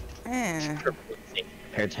Cat. Eh.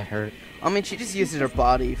 Compared to her. I mean, she just uses her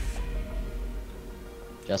body.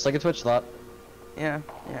 Just like a Twitch thought. Yeah,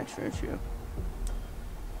 true.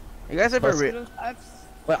 You guys ever Plus- I've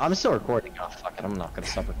Wait, I'm still recording. Oh, fuck it. I'm not gonna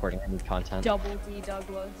stop recording. I need content. Double D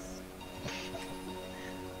Douglas.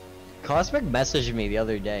 Cosmic messaged me the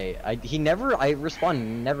other day. I responded,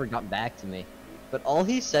 never got back to me. But all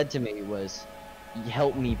he said to me was,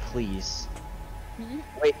 help me please.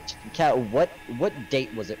 Wait, Kat, what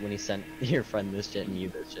date was it when he sent your friend this shit and you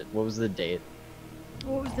this shit? What was the date?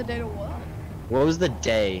 What was the date of what? What was the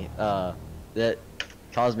day, that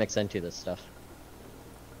Cosmic sent you this stuff?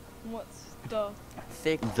 What stuff?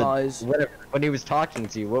 thick The- thighs? Whatever, when he was talking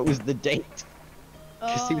to you, what was the date?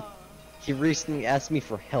 'Cause he- Oh, He recently asked me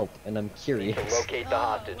for help, and I'm Need curious. to locate the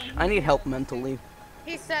hostage. I need help mentally.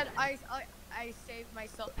 he said I saved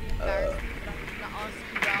myself the embarrassment that I'm gonna ask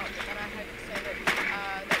you out, but then I had to say that you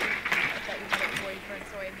had a boyfriend,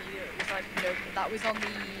 so I immediately was like, no, but that was on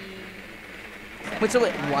the. Wait, so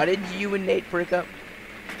wait, why did you and Nate break up?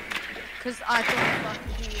 Because I thought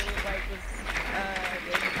fucking he like was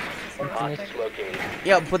dating my sister or Hostage something. located.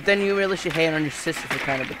 Yeah, but then you really should hate on your sister for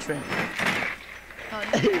kind of betraying.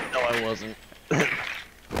 No, I wasn't.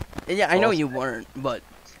 Yeah, I know Also- you weren't, but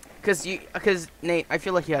cause Nate, I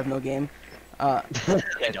feel like you have no game. 10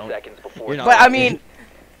 don't. seconds before. You're not But wrong.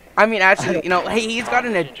 I mean, actually, you know, hey, he's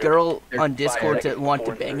gotten a girl on There's Discord to 5 want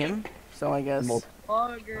to seconds bang before him, so I guess.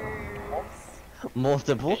 Buggers.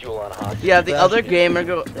 Multiple? Visual on hostage. Yeah, the other Actually-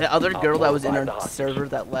 the other girl that was in Find the our hostage. server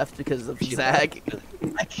that left because of She Zach.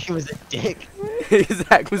 He was a dick.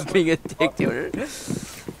 Zach was being a dick to her.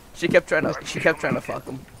 She kept trying to fuck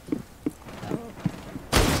him.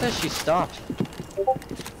 Says she stopped.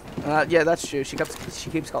 Yeah, that's true. She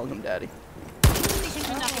keeps calling him daddy.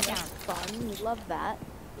 Fun. We love that.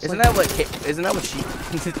 Isn't that what she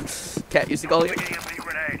Cat used to call you?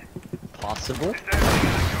 Possible?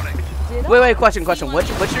 Did Wait, question. What's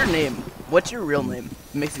your name? What's your real name?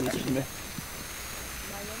 Makes it easier for me.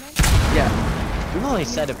 Yeah. We've only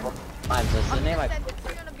said it 4 times. That's the I'm name gonna I. send it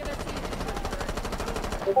to you and I'm gonna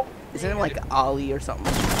see. Isn't it like Ali or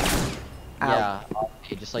something? Ow. Yeah,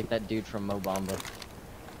 okay, just like that dude from Mobamba.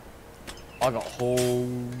 I got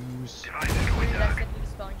hoes. Dude, I sent you the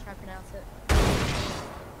spelling, try to pronounce it.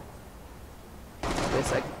 Wait a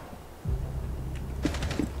sec.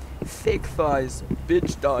 Fake thighs.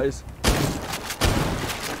 Bitch dies.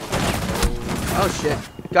 Oh shit.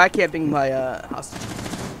 Guy camping my hostage.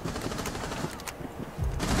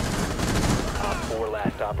 Top 4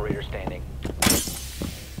 last operator standing.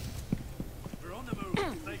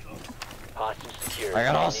 Hostage secured. I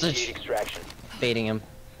got hostage. Initiate extraction. Baiting him.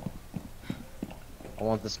 I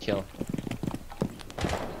want this kill.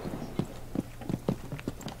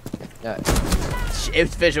 Yeah.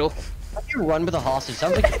 It's visual. How do you run with a hostage?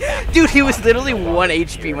 Sounds like Dude, he was literally 1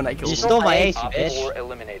 HP when I killed you him. stole my ace, Op bitch. 4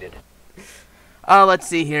 eliminated. Let's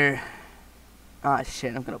see here. Ah,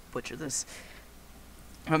 shit, I'm gonna butcher this.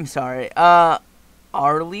 I'm sorry.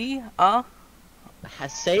 Arlie?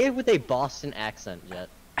 Say it with a Boston accent, Jet.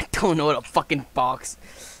 I don't know what a fucking box.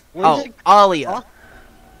 What is Oh, it? Alia.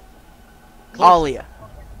 Alia.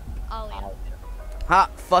 Alia. Ha,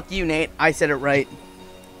 fuck you, Nate. I said it right.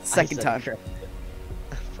 Second I time. said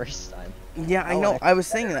it. First time. Yeah, I Oh, know. I was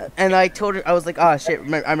saying that. And I told her, I was like, ah, shit,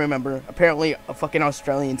 I remember. Apparently, fucking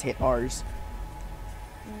Australians hate ours.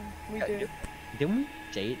 We Yeah, do. Didn't we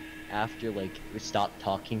date after, like, we stopped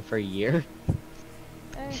talking for a year?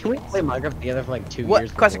 Eh. Can we play Minecraft together for, like, 2 What?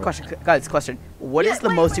 years? Question, before? guys, question. What is the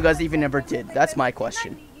Wait, most wait, you guys wait, even wait, ever wait, did? wait, That's wait, my wait.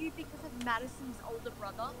 question. Did I meet you because of Madison's older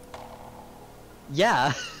brother?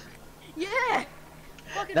 Yeah. Yeah!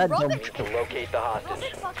 Fucking That Robin! dumb- Need to locate the Robin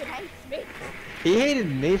hostage. fucking hates me. He hated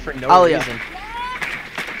me for no Alia. reason.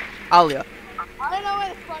 Alia. I don't know where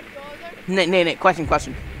the front doors are. Nate,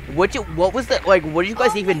 question. What was the, like, what did you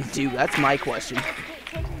guys even do? That's my question.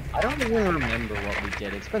 I don't even remember what we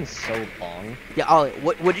did. It's been so long. Yeah, Alia,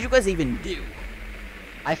 what did you guys even do?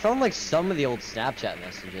 I found, like, some of the old Snapchat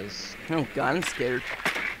messages, Oh god, I'm scared.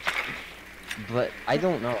 but I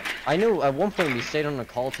don't know. I know at one point we stayed on a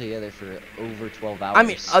call together for over 12 hours. I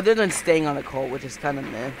mean, other than staying on a call, which is kind of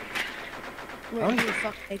meh. Wait, you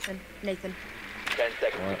fuck Nathan. 10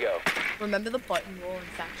 seconds What? to go. Remember the button roll in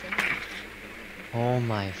faction? Oh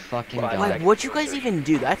my fucking Five god. Like, seconds. what'd you guys even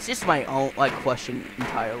do? That's just my own like question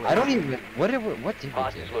entirely. I don't even. What did we do?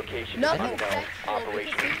 Hostage location is Nothing unknown. sexual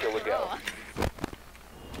Operation because is still a we go.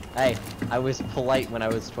 Hey, I was polite when I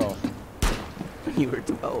was 12. You were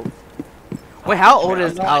 12. Wait, how old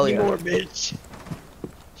is Talia? bitch.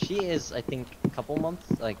 She is, I think, a couple months,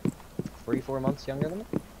 like 3-4 months younger than me.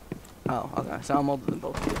 Oh, okay. So I'm older than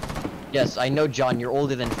both of you. Yes, I know, John. You're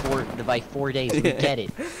older than by 4 days. We get it.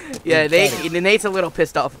 Yeah, We get it. Nate's a little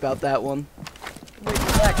pissed off about that one. Wait,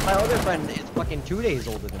 Zach, my other friend is fucking 2 days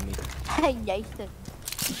older than me. Hey, Nathan.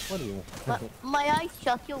 What are you? My eyes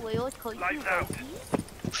shut your wheels cause you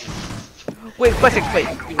Wait, question, wait.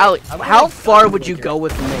 Ali, how far would you go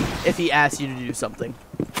with Nate if he asked you to do something?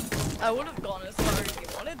 I would have gone as far as you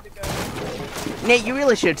wanted to go. Nate, you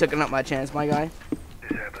really should have taken up my chance, my guy.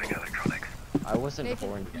 I wasn't Nathan,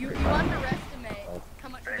 born. you underestimate how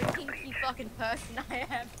much of a kinky fucking person I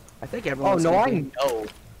am. I think Oh everyone's no, I thinking- know.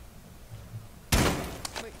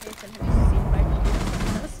 Wait, Nathan, have you seen my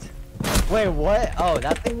video test? Wait, what? Oh,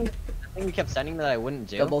 that thing we kept sending that I wouldn't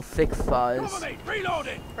do. Double thick thighs.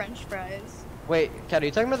 French fries. Wait, Kat, are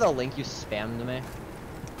you talking about the link you spammed to me?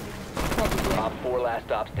 Probably. Op 4 last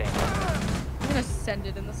stop standing. I'm gonna send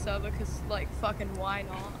it in the server because, like, fucking why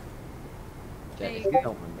not? Kat, There if you you go.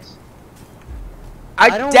 don't win this.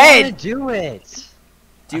 I don't dead. wanna do it.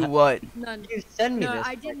 Do what? None. You send me No, this.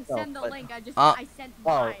 I didn't myself, send the but- link. I just Uh, I sent Oh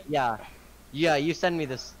mine. yeah, yeah. You sent me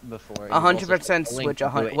this before. You 100% also sent the link switch. to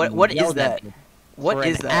do it, and What you is yelled at that? me What for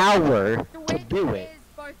is an that? hour The to way do it it. is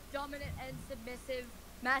both dominant and submissive.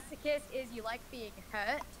 Masochist is you like being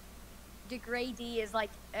hurt. Degradee is like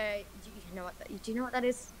do you know what that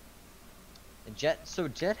is? Jet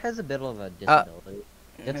has a bit of a disability.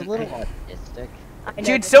 It's a little autistic. I know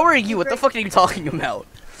Dude, this. so are you. What the fuck are you talking about?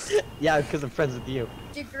 Yeah, because I'm friends with you.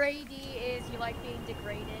 Degradee is you like being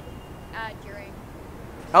degraded during.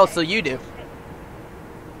 Oh, so you do.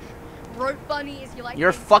 Rope bunny is you like.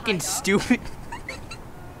 You're being fucking tied up. stupid.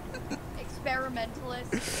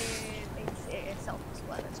 Experimentalist is it's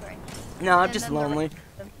self-explanatory. No, I'm And just then the lonely. rest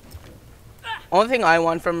of them. Only thing I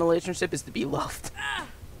want from a relationship is to be loved.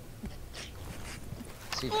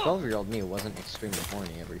 See, 12-year-old me wasn't extremely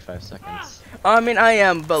horny every 5 seconds. I mean, I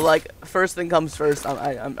am, but like, first thing comes first.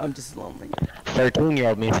 I'm just lonely.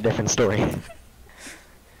 13-year-old means a different story.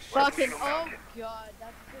 Fucking oh god,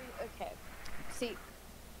 that's pretty okay. See,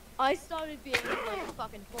 I started being like a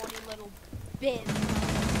fucking horny little bitch.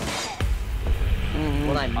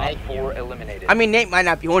 When I Op met 4 you, eliminated. I mean, Nate might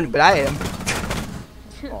not be horny, but I am.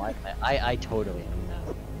 oh, I totally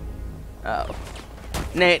am. Oh.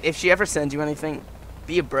 Nate, if she ever sends you anything,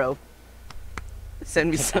 be a bro.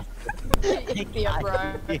 Send me some. Yeah,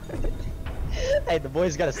 bro. Hey, the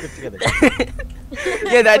boys gotta stick together.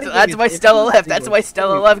 Yeah, that's why Stella left. That's why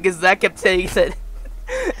Stella left, because Zach kept saying that.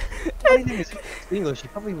 Funny thing is, English, she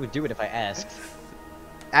probably would do it if I asked.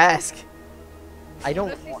 Ask. I don't.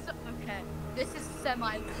 This is okay. This is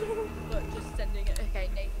semi, but just sending it. Okay,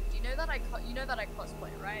 Nathan, do you know that I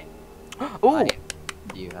cosplay, right? Ooh,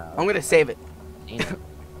 Do you have? I'm gonna save it.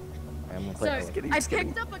 I'm gonna play So kidding, I just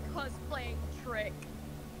kidding. picked up a cosplaying trick.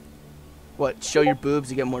 What? Show your boobs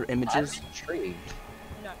to get more I'm images? intrigued.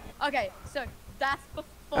 No. Okay, so that's before.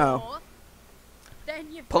 Oh. Then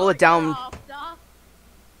you Pull it down. After.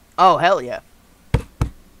 Oh, hell yeah.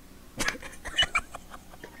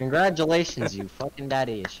 Congratulations, you fucking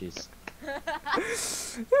daddy issues.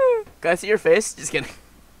 Can I see your face? Just kidding.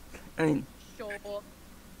 I mean, Sure.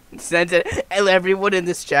 send it. And everyone in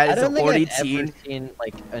this chat I is a don't think horny I've ever teen. seen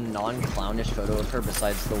like a non-clownish photo of her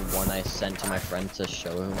besides the one I sent to my friend to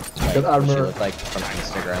show him like, Good what she armor. looked like from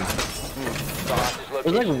Instagram. The hostage There's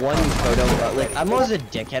location. like one photo, like I'm always a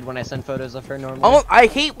dickhead when I send photos of her normally. Oh, I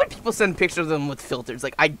hate when people send pictures of them with filters.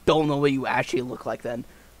 Like, I don't know what you actually look like then.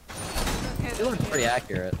 Okay, It looks pretty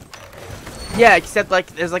accurate. Yeah, except like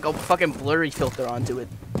there's like a fucking blurry filter onto it.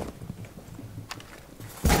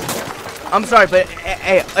 I'm sorry, but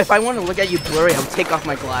hey, if I want to look at you blurry, I'll take off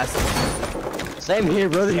my glasses. Same here,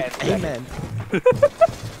 brother. 10 seconds. Amen.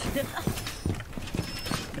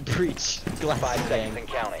 Preach. 5 Glass seconds bang. and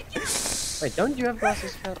counting. Wait, don't you have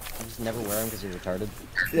glasses, Kat? You just never wear them because you're retarded.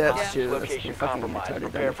 Yeah, Yeah. that's true. That's Location fucking compromised. retarded.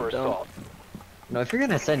 Prepare for Don't. assault. No, if you're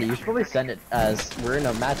gonna send it, you should probably send it as we're in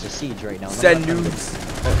a match of Siege right now. and I'm Send not- nudes.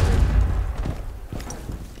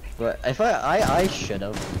 But if I should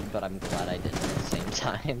have, but I'm glad I didn't at the same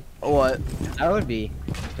time. What? That would be,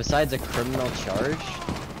 besides a criminal charge,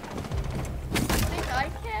 think I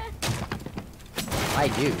care? I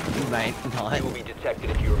do. You might not. You will be detected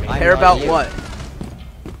if you remain. I'm Care not about you. what?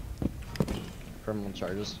 Criminal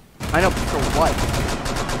charges. I know for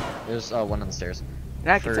what. There's one on the stairs.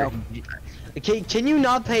 I can tell. Okay, can you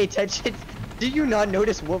not pay attention? Did you not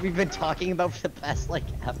notice what we've been talking about for the past like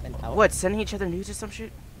half an hour? What, sending each other news or some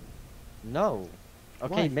shit? No.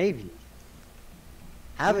 Okay, Why? maybe.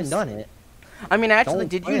 Haven't done it. I mean, actually, Don't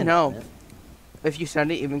did you plan know on it. if you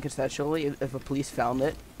send it even consensually, if a police found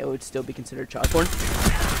it, it would still be considered child porn?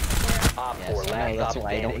 Op 4, Yes, I last know, that's stop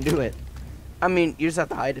why I don't standing. do it. I mean, you just have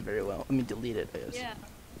to hide it very well. I mean, delete it, I guess. Yeah.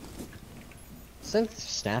 Send it to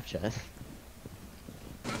Snapchat.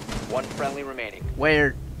 One friendly remaining.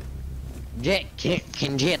 Where? Jet,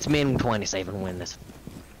 can Jets min 27 win this?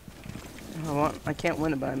 I can't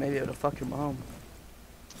win it, but I may be able to fuck your mom.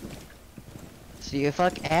 So you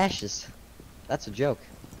fuck ashes. That's a joke.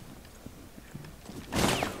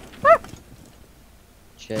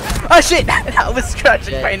 Shit. Oh shit! I was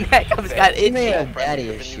scratching my neck. I was got You may itchy. have daddy Friendly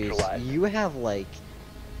has been issues. neutralized. You have like,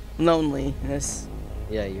 Loneliness.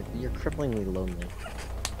 yeah, you're cripplingly lonely.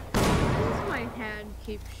 My hand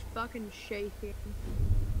keeps fucking shaking.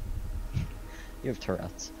 You have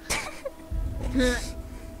Tourette's.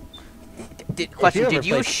 Question, If did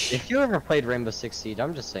you played, if you ever played Rainbow Six Siege,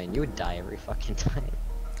 I'm just saying, you would die every fucking time.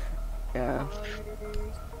 Yeah.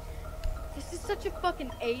 This is such a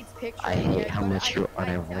fucking AIDS picture. I hate yeah, how but much you I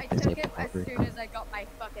unironically took say it as proper. soon as I got my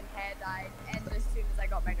fucking hair dyed, and as soon as I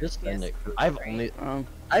got my Just nose send it. pierced.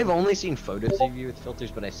 I've only seen photos of you with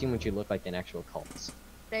filters, but I've seen what you look like in actual cults.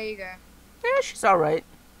 There you go. Yeah, she's alright.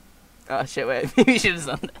 Oh shit, wait. Maybe you should have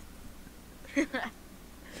done that.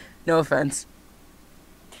 No offense.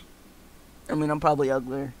 I mean, I'm probably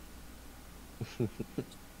uglier.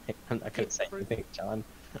 I'm not gonna say anything, John.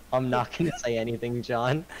 I'm not gonna say anything,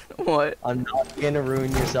 John. What? I'm not gonna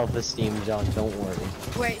ruin your self-esteem, John. Don't worry.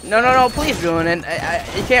 Wait. No, please ruin it.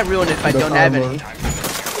 You can't ruin it if I don't have any. Op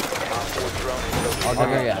 4 drone is located. I'll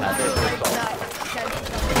give you a hat.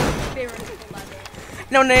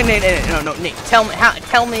 No, Nick.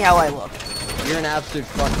 Tell me how I look. You're an absolute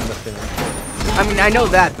fucking buffoon. I mean, I know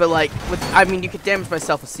that, but like, you could damage my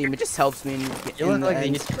self-esteem. It just helps me. You look like the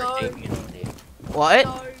end. YouTuber Damien. What?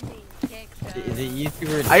 The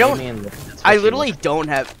YouTuber I don't- Damien, that's what I you literally look don't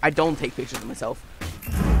have. I don't take pictures of myself.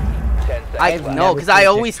 10 seconds I left. know, because I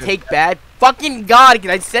always take bad. Fucking God, can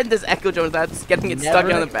I send this Echo Jones without getting it stuck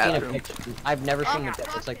in the bathroom? I've never seen it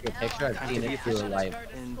that looks like your picture. I've seen it through a life.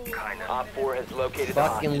 Op 4 has located the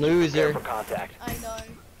Fucking hostage. loser. Prepare for contact. I know.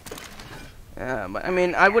 Yeah, but I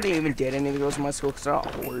mean, I wouldn't even date any of the girls in my school because they're all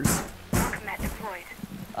whores.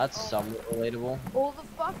 That's somewhat relatable. All the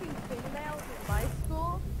fucking females in my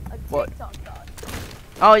school are What? TikTok gods.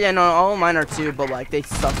 Oh yeah, no, all of mine are too, but like they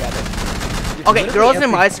suck at it. Okay, Literally girls in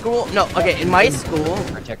every- my school. No, okay, in my school,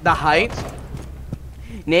 the height.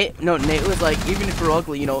 Nate was like, even if you're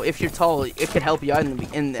ugly, you know, if you're tall, it could help you out in the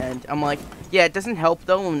end. I'm like, yeah, it doesn't help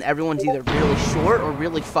though when everyone's either really short or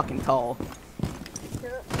really fucking tall.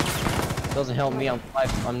 Doesn't help me. I'm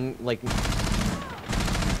fucking 5.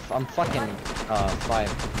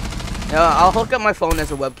 Yeah, I'll hook up my phone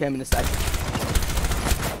as a webcam in a second.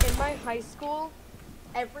 In my high school,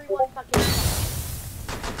 everyone fucking.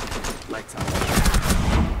 Lights on.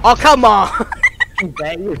 Oh come on!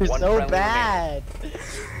 Bet you're One so friendly bad.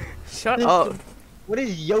 Shut up! What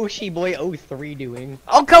is Yoshi Boy 03 doing?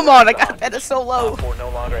 Oh come on! I got that is so low. Op 4 no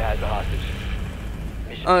longer has the hostage.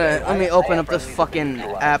 Mission Okay, failed. let me open up this Friendlies have been fucking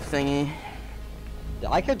neutralized. app thingy.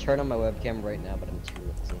 I could turn on my webcam right now, but I'm too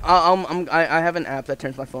lazy. I have an app that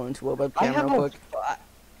turns my phone into a webcam real quick.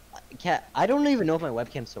 Cat, I don't even know if my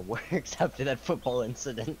webcam still works after that football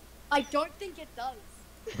incident. I don't think it does.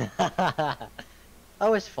 That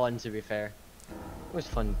was fun, to be fair. It was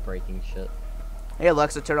fun breaking shit. Hey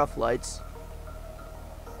Alexa, turn off lights.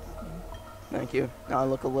 Thank you. Now I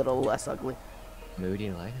look a little less ugly. Moody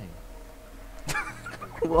lighting.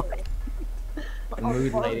 What?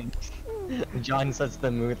 Mood lighting. John sets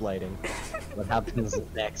the mood lighting. What happens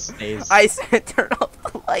next stays. I said turn off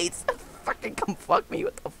the lights. Fucking come fuck me.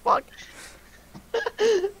 What the fuck?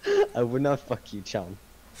 I would not fuck you, John.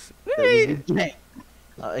 Hey.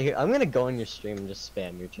 Here, I'm gonna go on your stream and just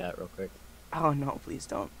spam your chat real quick. Oh no, please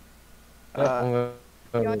don't. Yo,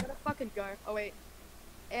 I gotta fucking go. Oh wait.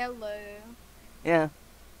 Hello. Yeah.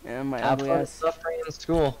 Yeah, my Have ugly fun ass. suffering in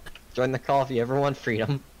school. Join the coffee, everyone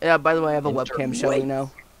freedom. Yeah, by the way, I have a Enter webcam showing weight. now.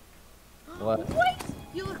 What? Wait!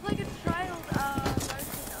 You look like a child,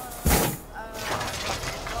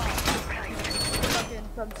 fucking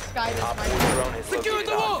from Skyrim. Op 4 drone has located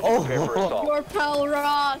the hostage. Oh. Prepare for assault. Your pal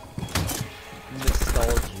Ross.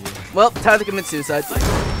 Nostalgia. Well, time to commit suicide. Spotted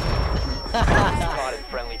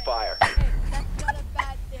friendly fire. Hey, that's not a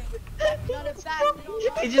bad thing. That's not a bad thing.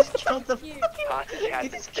 He just killed the You. Hostage has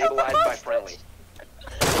been stabilized by friendly.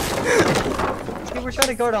 we're trying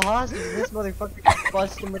to go to hostage, and this motherfucker just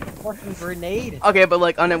busts him with a fucking grenade. Okay, but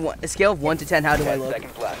like on a scale of 1 to 10, how do I 10 look?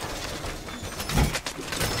 seconds left.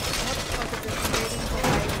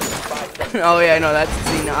 Oh yeah, I know that's.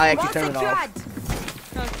 See, now I actually turn it off.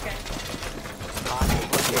 Okay.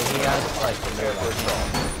 Yeah, he has like Prepare for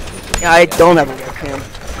assault. Yeah, I don't have a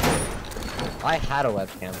webcam. I had a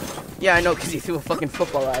webcam. Yeah, I know, cause you threw a fucking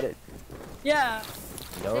football at it. Yeah.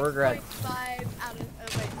 No regret. 6.5 out of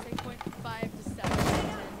wait, 6.5 to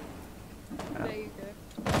 7. There you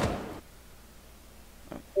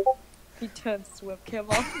go. He turns his webcam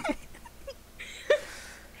off.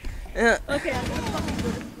 Yeah. Okay, I'm gonna fucking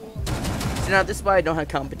go to school. So now this is why I don't have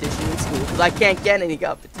competition in school, cause I can't get any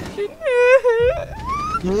competition.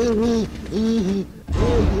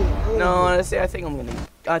 No, honestly, I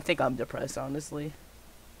think I'm depressed, honestly.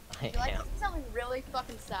 I Do you like am. something really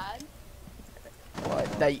fucking sad? What?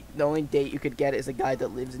 That the only date you could get is a guy that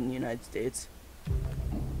lives in the United States.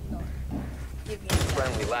 Give me a second.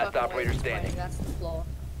 Friendly, last Fucking operator wait, standing. That's the flaw.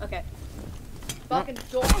 Okay. Fucking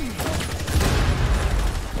door.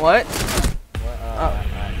 What? What?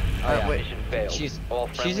 Yeah. Wait. Mission failed. She's All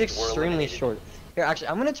she's friendlies were extremely eliminated. short. Here, actually,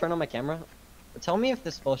 I'm gonna turn on my camera. Tell me if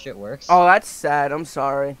this bullshit works. Oh, that's sad. I'm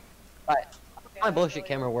sorry. My bullshit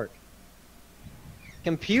camera work.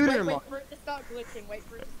 Computer Wait mod. for it to start glitching. Wait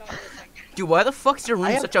for it to start glitching. Dude, why the fuck's your I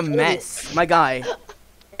room have such a total- mess, my guy?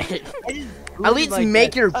 At least like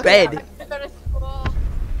make that. your Okay. bed. I go to school.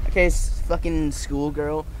 Okay, fucking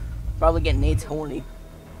schoolgirl. Probably getting Nate's horny.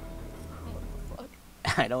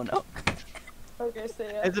 I don't know. Okay, so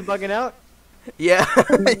yeah. Is it bugging out? Yeah,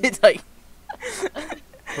 it's like.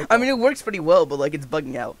 I mean, it works pretty well, but like it's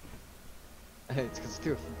bugging out. It's because it's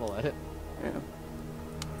too football at it. Yeah.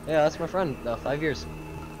 Yeah, that's my friend. 5 years.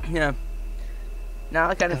 Yeah. Now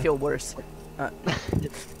I kind of feel worse.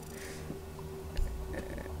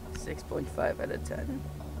 6.5 out of 10.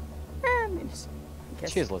 I mean, I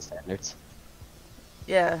guess. She has low standards.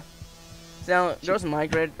 Yeah. So girls in my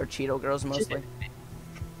grade are Cheeto girls mostly.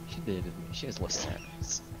 She dated me. She has low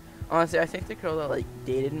standards. Honestly, I think the girl that like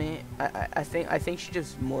dated me, I think she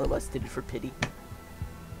just more or less did it for pity.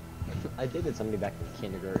 I dated somebody back in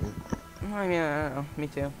kindergarten. I mean, I don't know. Me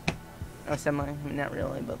too. Oh, semi. I mean, not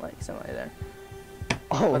really, but like semi there.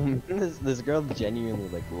 Oh, this girl genuinely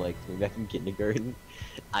liked me back in kindergarten.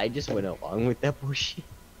 I just went along with that bullshit.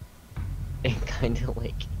 And kind of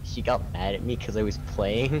like she got mad at me because I was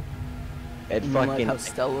playing at Like fucking how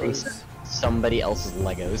Stella's. somebody else's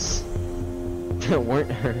Legos that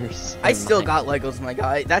weren't hers. I still got Legos, my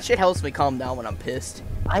guy. That shit helps me calm down when I'm pissed.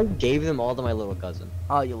 I gave them all to my little cousin.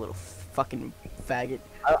 Oh, you little fucking faggot.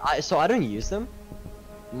 So I don't use them.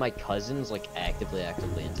 My cousin's like actively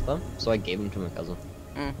into them, so I gave them to my cousin.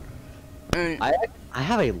 Mm. I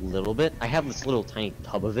have a little bit. I have this little tiny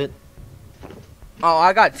tub of it. Oh,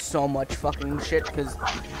 I got so much fucking shit because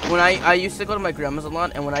when I used to go to my grandma's a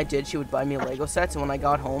lot, and when I did, she would buy me Lego sets, and when I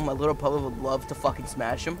got home, my little puppet would love to fucking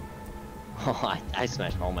smash them. Oh, I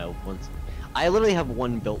smashed all my old ones. I literally have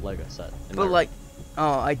one built Lego set. in my But room. like,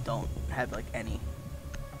 oh, I don't have like any.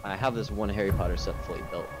 I have this one Harry Potter set fully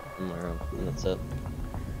built in my room, and that's it.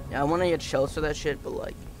 Yeah, I want to get shells for that shit, but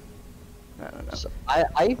like, I don't know. So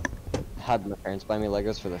I had my parents buy me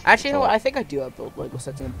Legos for the. Actually, you know for, what? I like- think I do have built Lego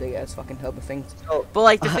sets in a big ass fucking tub of things. Oh. But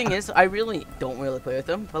like, the thing is, I really don't really play with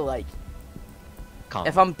them. But like, Calm.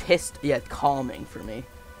 if I'm pissed, yeah, calming for me.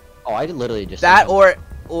 Oh, I literally just. That or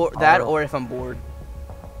that Oh. or if I'm bored.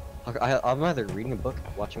 I'm either reading a book,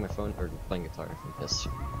 watching my phone, or playing guitar if I'm pissed.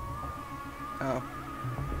 Oh.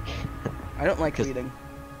 I don't like 'Cause- reading.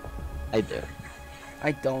 I do.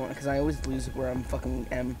 I don't, because I always lose where I'm fucking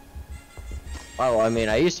am. Oh, I mean,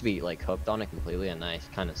 I used to be like hooked on it completely, and I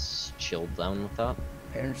kind of chilled down with that.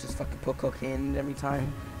 Parents just fucking put cocaine in it every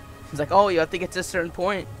time. It's like, oh, you have to get to a certain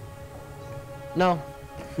point. No,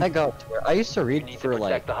 I got to where I used to You read need to for protect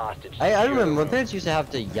like. the hostage. I Secure remember the my room. parents used to have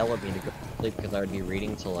to yell at me to go to sleep because I would be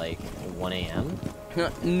reading till like 1 a.m.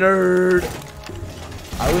 Nerd.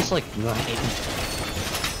 I was like 9.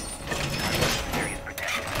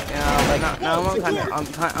 Yeah, but now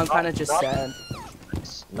I'm kind of just sad.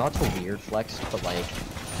 Not a weird flex, but like,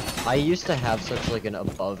 I used to have such like an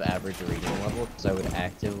above average reading level because I would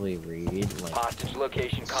actively read like Hostage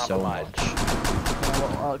location so compromised. much.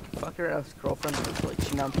 Well, fuck her ex-girlfriend. Was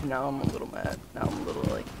like, now I'm a little mad. Now I'm a little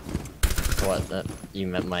like, What? That you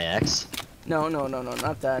met my ex? no,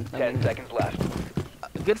 not that. I 10 mean, seconds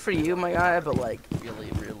left. good for you, my guy, but like, really,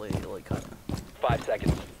 kind of. 5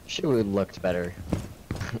 seconds. She would looked better.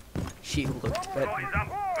 She looked better.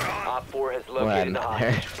 Op 4 has Well, located the I'm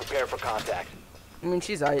there. hostage. Prepare for contact. I mean,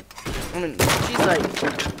 she's like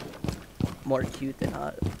more cute than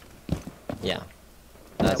hot. Yeah.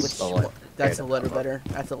 That's the one. That's a letter better.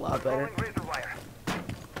 That's a lot better.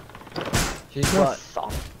 She's no But-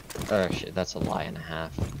 thought. Oh shit, that's a lie and a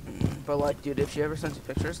half. But like, dude, if she ever sends you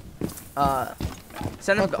pictures,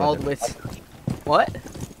 send them Fuck all with the it. way. What?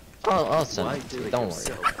 I'll send it to you, don't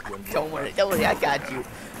worry. Don't worry, I got you.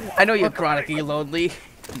 I know you're chronically lonely.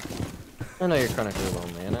 I know you're chronically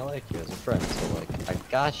lonely, and I like you as a friend, so like, I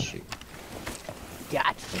got you.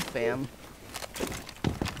 Got you, fam.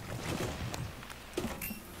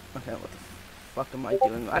 Okay, what the fuck am I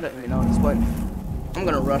doing? I don't even know at this point. I'm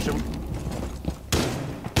gonna rush him.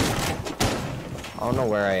 I don't know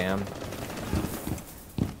where I am.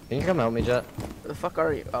 Can you come help me, Jet? Where the fuck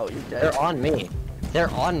are you? Oh, you're dead. They're on me.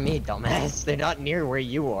 They're on me, dumbass. They're not near where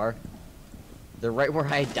you are. They're right where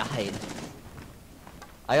I died.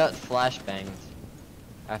 I got flashbanged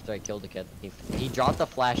after I killed a kid. He dropped the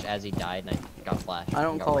flash as he died, and I got flashed. I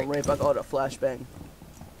don't Got call it raped. rape, I call it a flashbang.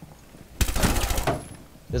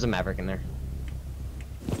 There's a Maverick in there.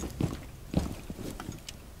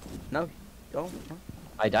 No, don't.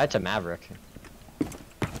 I died to Maverick.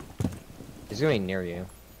 He's going near you.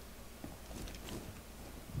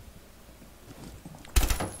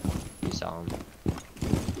 You saw him.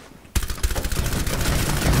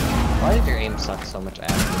 Why did your aim suck so much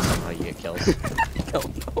ass and somehow you get kills? I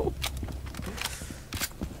don't know.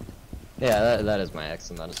 Yeah, that is my ex,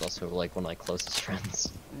 and that is also like one of my closest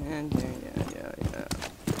friends. Yeah.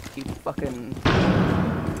 Keep fucking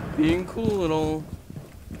being cool and all.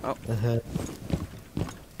 Oh,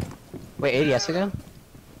 Wait, ADS again?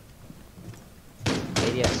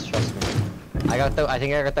 ADS, trust me. I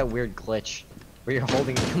think I got that weird glitch where you're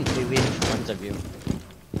holding it completely in front of you.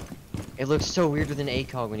 It looks so weird with an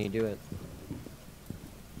ACOG when you do it.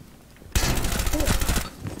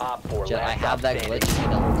 Op 4, Jet, I last have that standing. glitch,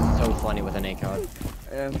 and it looks so funny with an ACOG.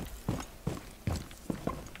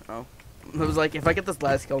 Oh. I was like, if I get this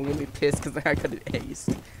last kill, I'm gonna be pissed because I got an ace.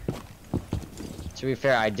 To be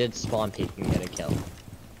fair, I did spawn peek and get a kill.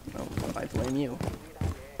 Oh, well, I blame you.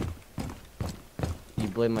 You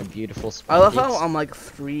blame my beautiful spawn I love peeks? how I'm like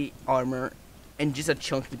 3 armor and just a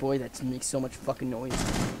chunky boy that makes so much fucking noise.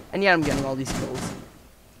 And yeah, I'm getting all these kills.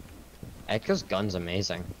 Echo's gun's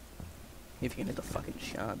amazing. If you can hit the fucking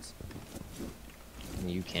shots. And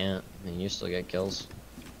you can't, and you still get kills.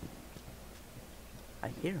 I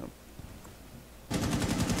hear him.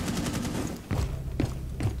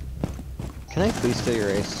 Can I please steal your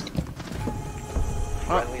ace?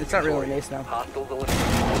 Oh, Friendly it's not really an victorious. ace now. Hostiles eliminated.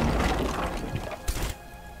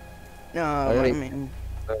 No, I Alright. mean,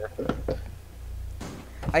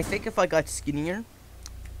 I think if I got skinnier,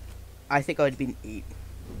 I think I'd be an 8.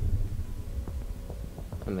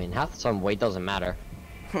 I mean, half the time weight doesn't matter.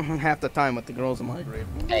 Half the time with the girls in my grade.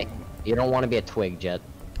 Hey, you don't want to be a twig, Jet.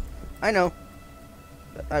 I know.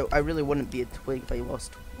 But I really wouldn't be a twig if I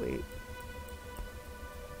lost weight.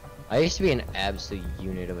 I used to be an absolute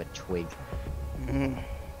unit of a twig. Mm.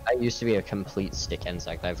 I used to be a complete stick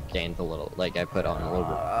insect. I've gained a little, like I put on a little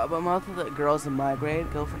bit. But most of the girls in my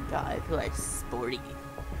grade go for guys who are sporty.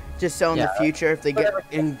 Just so in Yeah, the future, if they get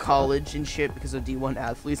in college and shit because of D1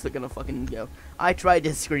 athletes, they're gonna fucking go. I tried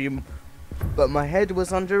to scream, but my head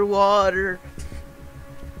was underwater.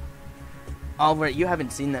 Alright, you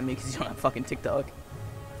haven't seen that because you don't have fucking TikTok.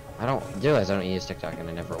 I don't realize I don't use TikTok and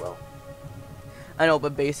I never will. I know,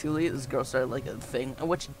 but basically, this girl started like a thing,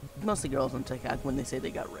 which mostly girls on TikTok, when they say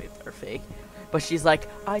they got raped, are fake. But she's like,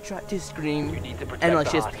 I tried to scream, You need to protect and like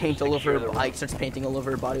the she has hostage. paint all over Secure her the body, starts painting all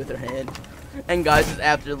over her body with her hand. And guys is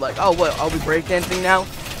after like, oh what, are we breakdancing now?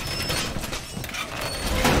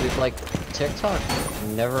 Dude, like, TikTok,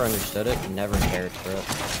 never understood it, never cared for it.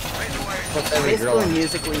 But every girl Basically,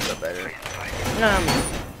 musically, but better.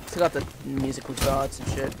 Still got the musical thoughts and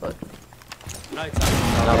shit, but No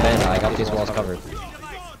man, I got these walls covered.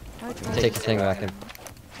 Take your thing back in.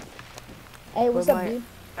 Hey, what's But up, my dude?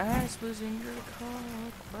 ass was in your cock.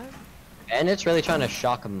 What? And it's really trying to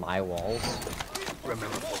shock my walls.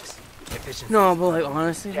 No, but like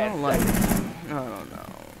honestly, I 10 don't like. I don't know.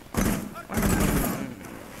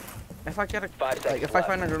 If I get a 5 seconds like, if I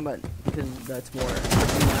find a girl that's more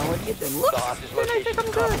personality, then look, The hostage then I location think I'm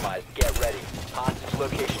is good. compromised. Get ready. Hostage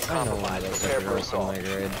location I know one of compromised. those Prepare for girls in assault. my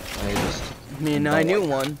grade. I just I mean, don't I knew like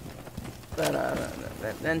one,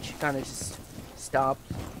 but then she kind of just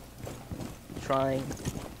stopped trying.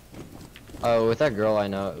 Oh, with that girl I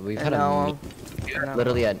know, we've And had now, a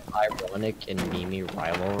literally an ironic and meme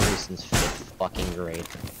rivalry since 5th fucking grade.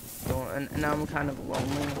 and now I'm kind of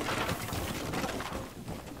lonely.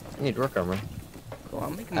 I need work armor. Cool,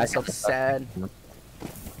 I'm making myself sad. I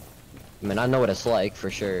mean, I know what it's like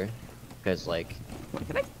for sure, because like Wait,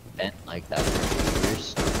 can I? been like that for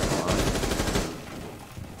years.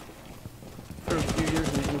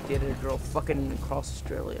 dated a girl fucking across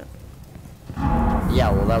Australia.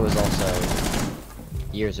 Yeah, well, that was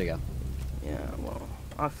also years ago. Yeah, well,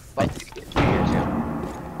 I Like fucked. 2 years ago.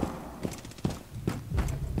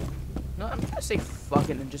 No, I'm gonna say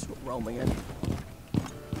fucking and just roam again.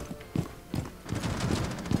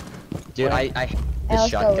 Dude, What? I Hey, this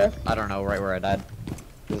let's go, shotgun. Rick. I don't know right where I died.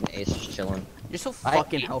 With an ace just chilling. You're so I-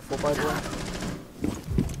 fucking helpful, by the way.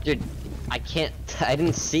 Dude, I can't. I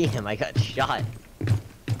didn't see him. I got shot.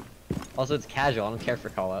 Also, it's casual. I don't care for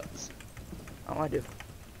callouts. Oh, I do.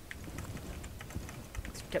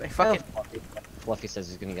 Can I fucking? Fluffy says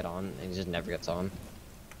he's gonna get on, and he just never gets on.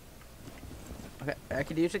 Okay, I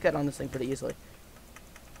could usually get on this thing pretty easily.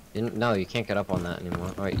 No, you can't get up on that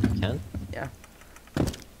anymore. Oh, wait, you can? Yeah.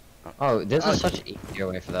 Oh, this Oh, is such an easier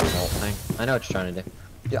way for that vault thing. I know what you're trying to do.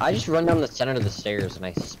 Dude, I just run down the center of the stairs and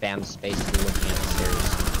I spam space through looking at the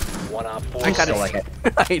stairs. One op 4. I Just kinda so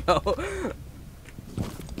like I know.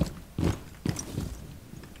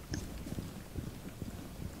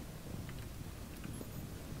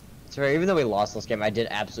 So even though we lost this game, I did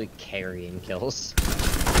absolutely carry in kills.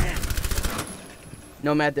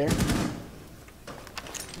 Nomad there.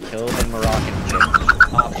 Kill the Moroccan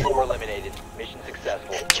chick. Op 4 eliminated. Mission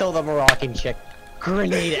successful. Kill the Moroccan chick.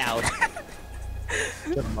 Grenade out.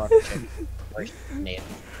 Kill the Moroccan chick. First grenade.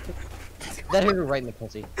 That hit her right in the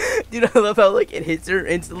pussy. Dude, I love how like it hits her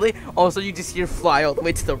instantly. Also, you just hear fly all the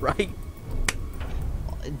way to the right.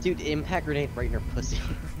 Dude, impact grenade right in her pussy.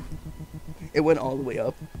 It went all the way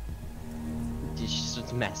up. Dude, she's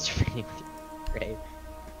just masturbating with your grenade.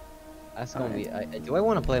 That's gonna be. Do I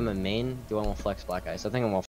want to play my main? Do I want to flex Black Ice? I think I'm gonna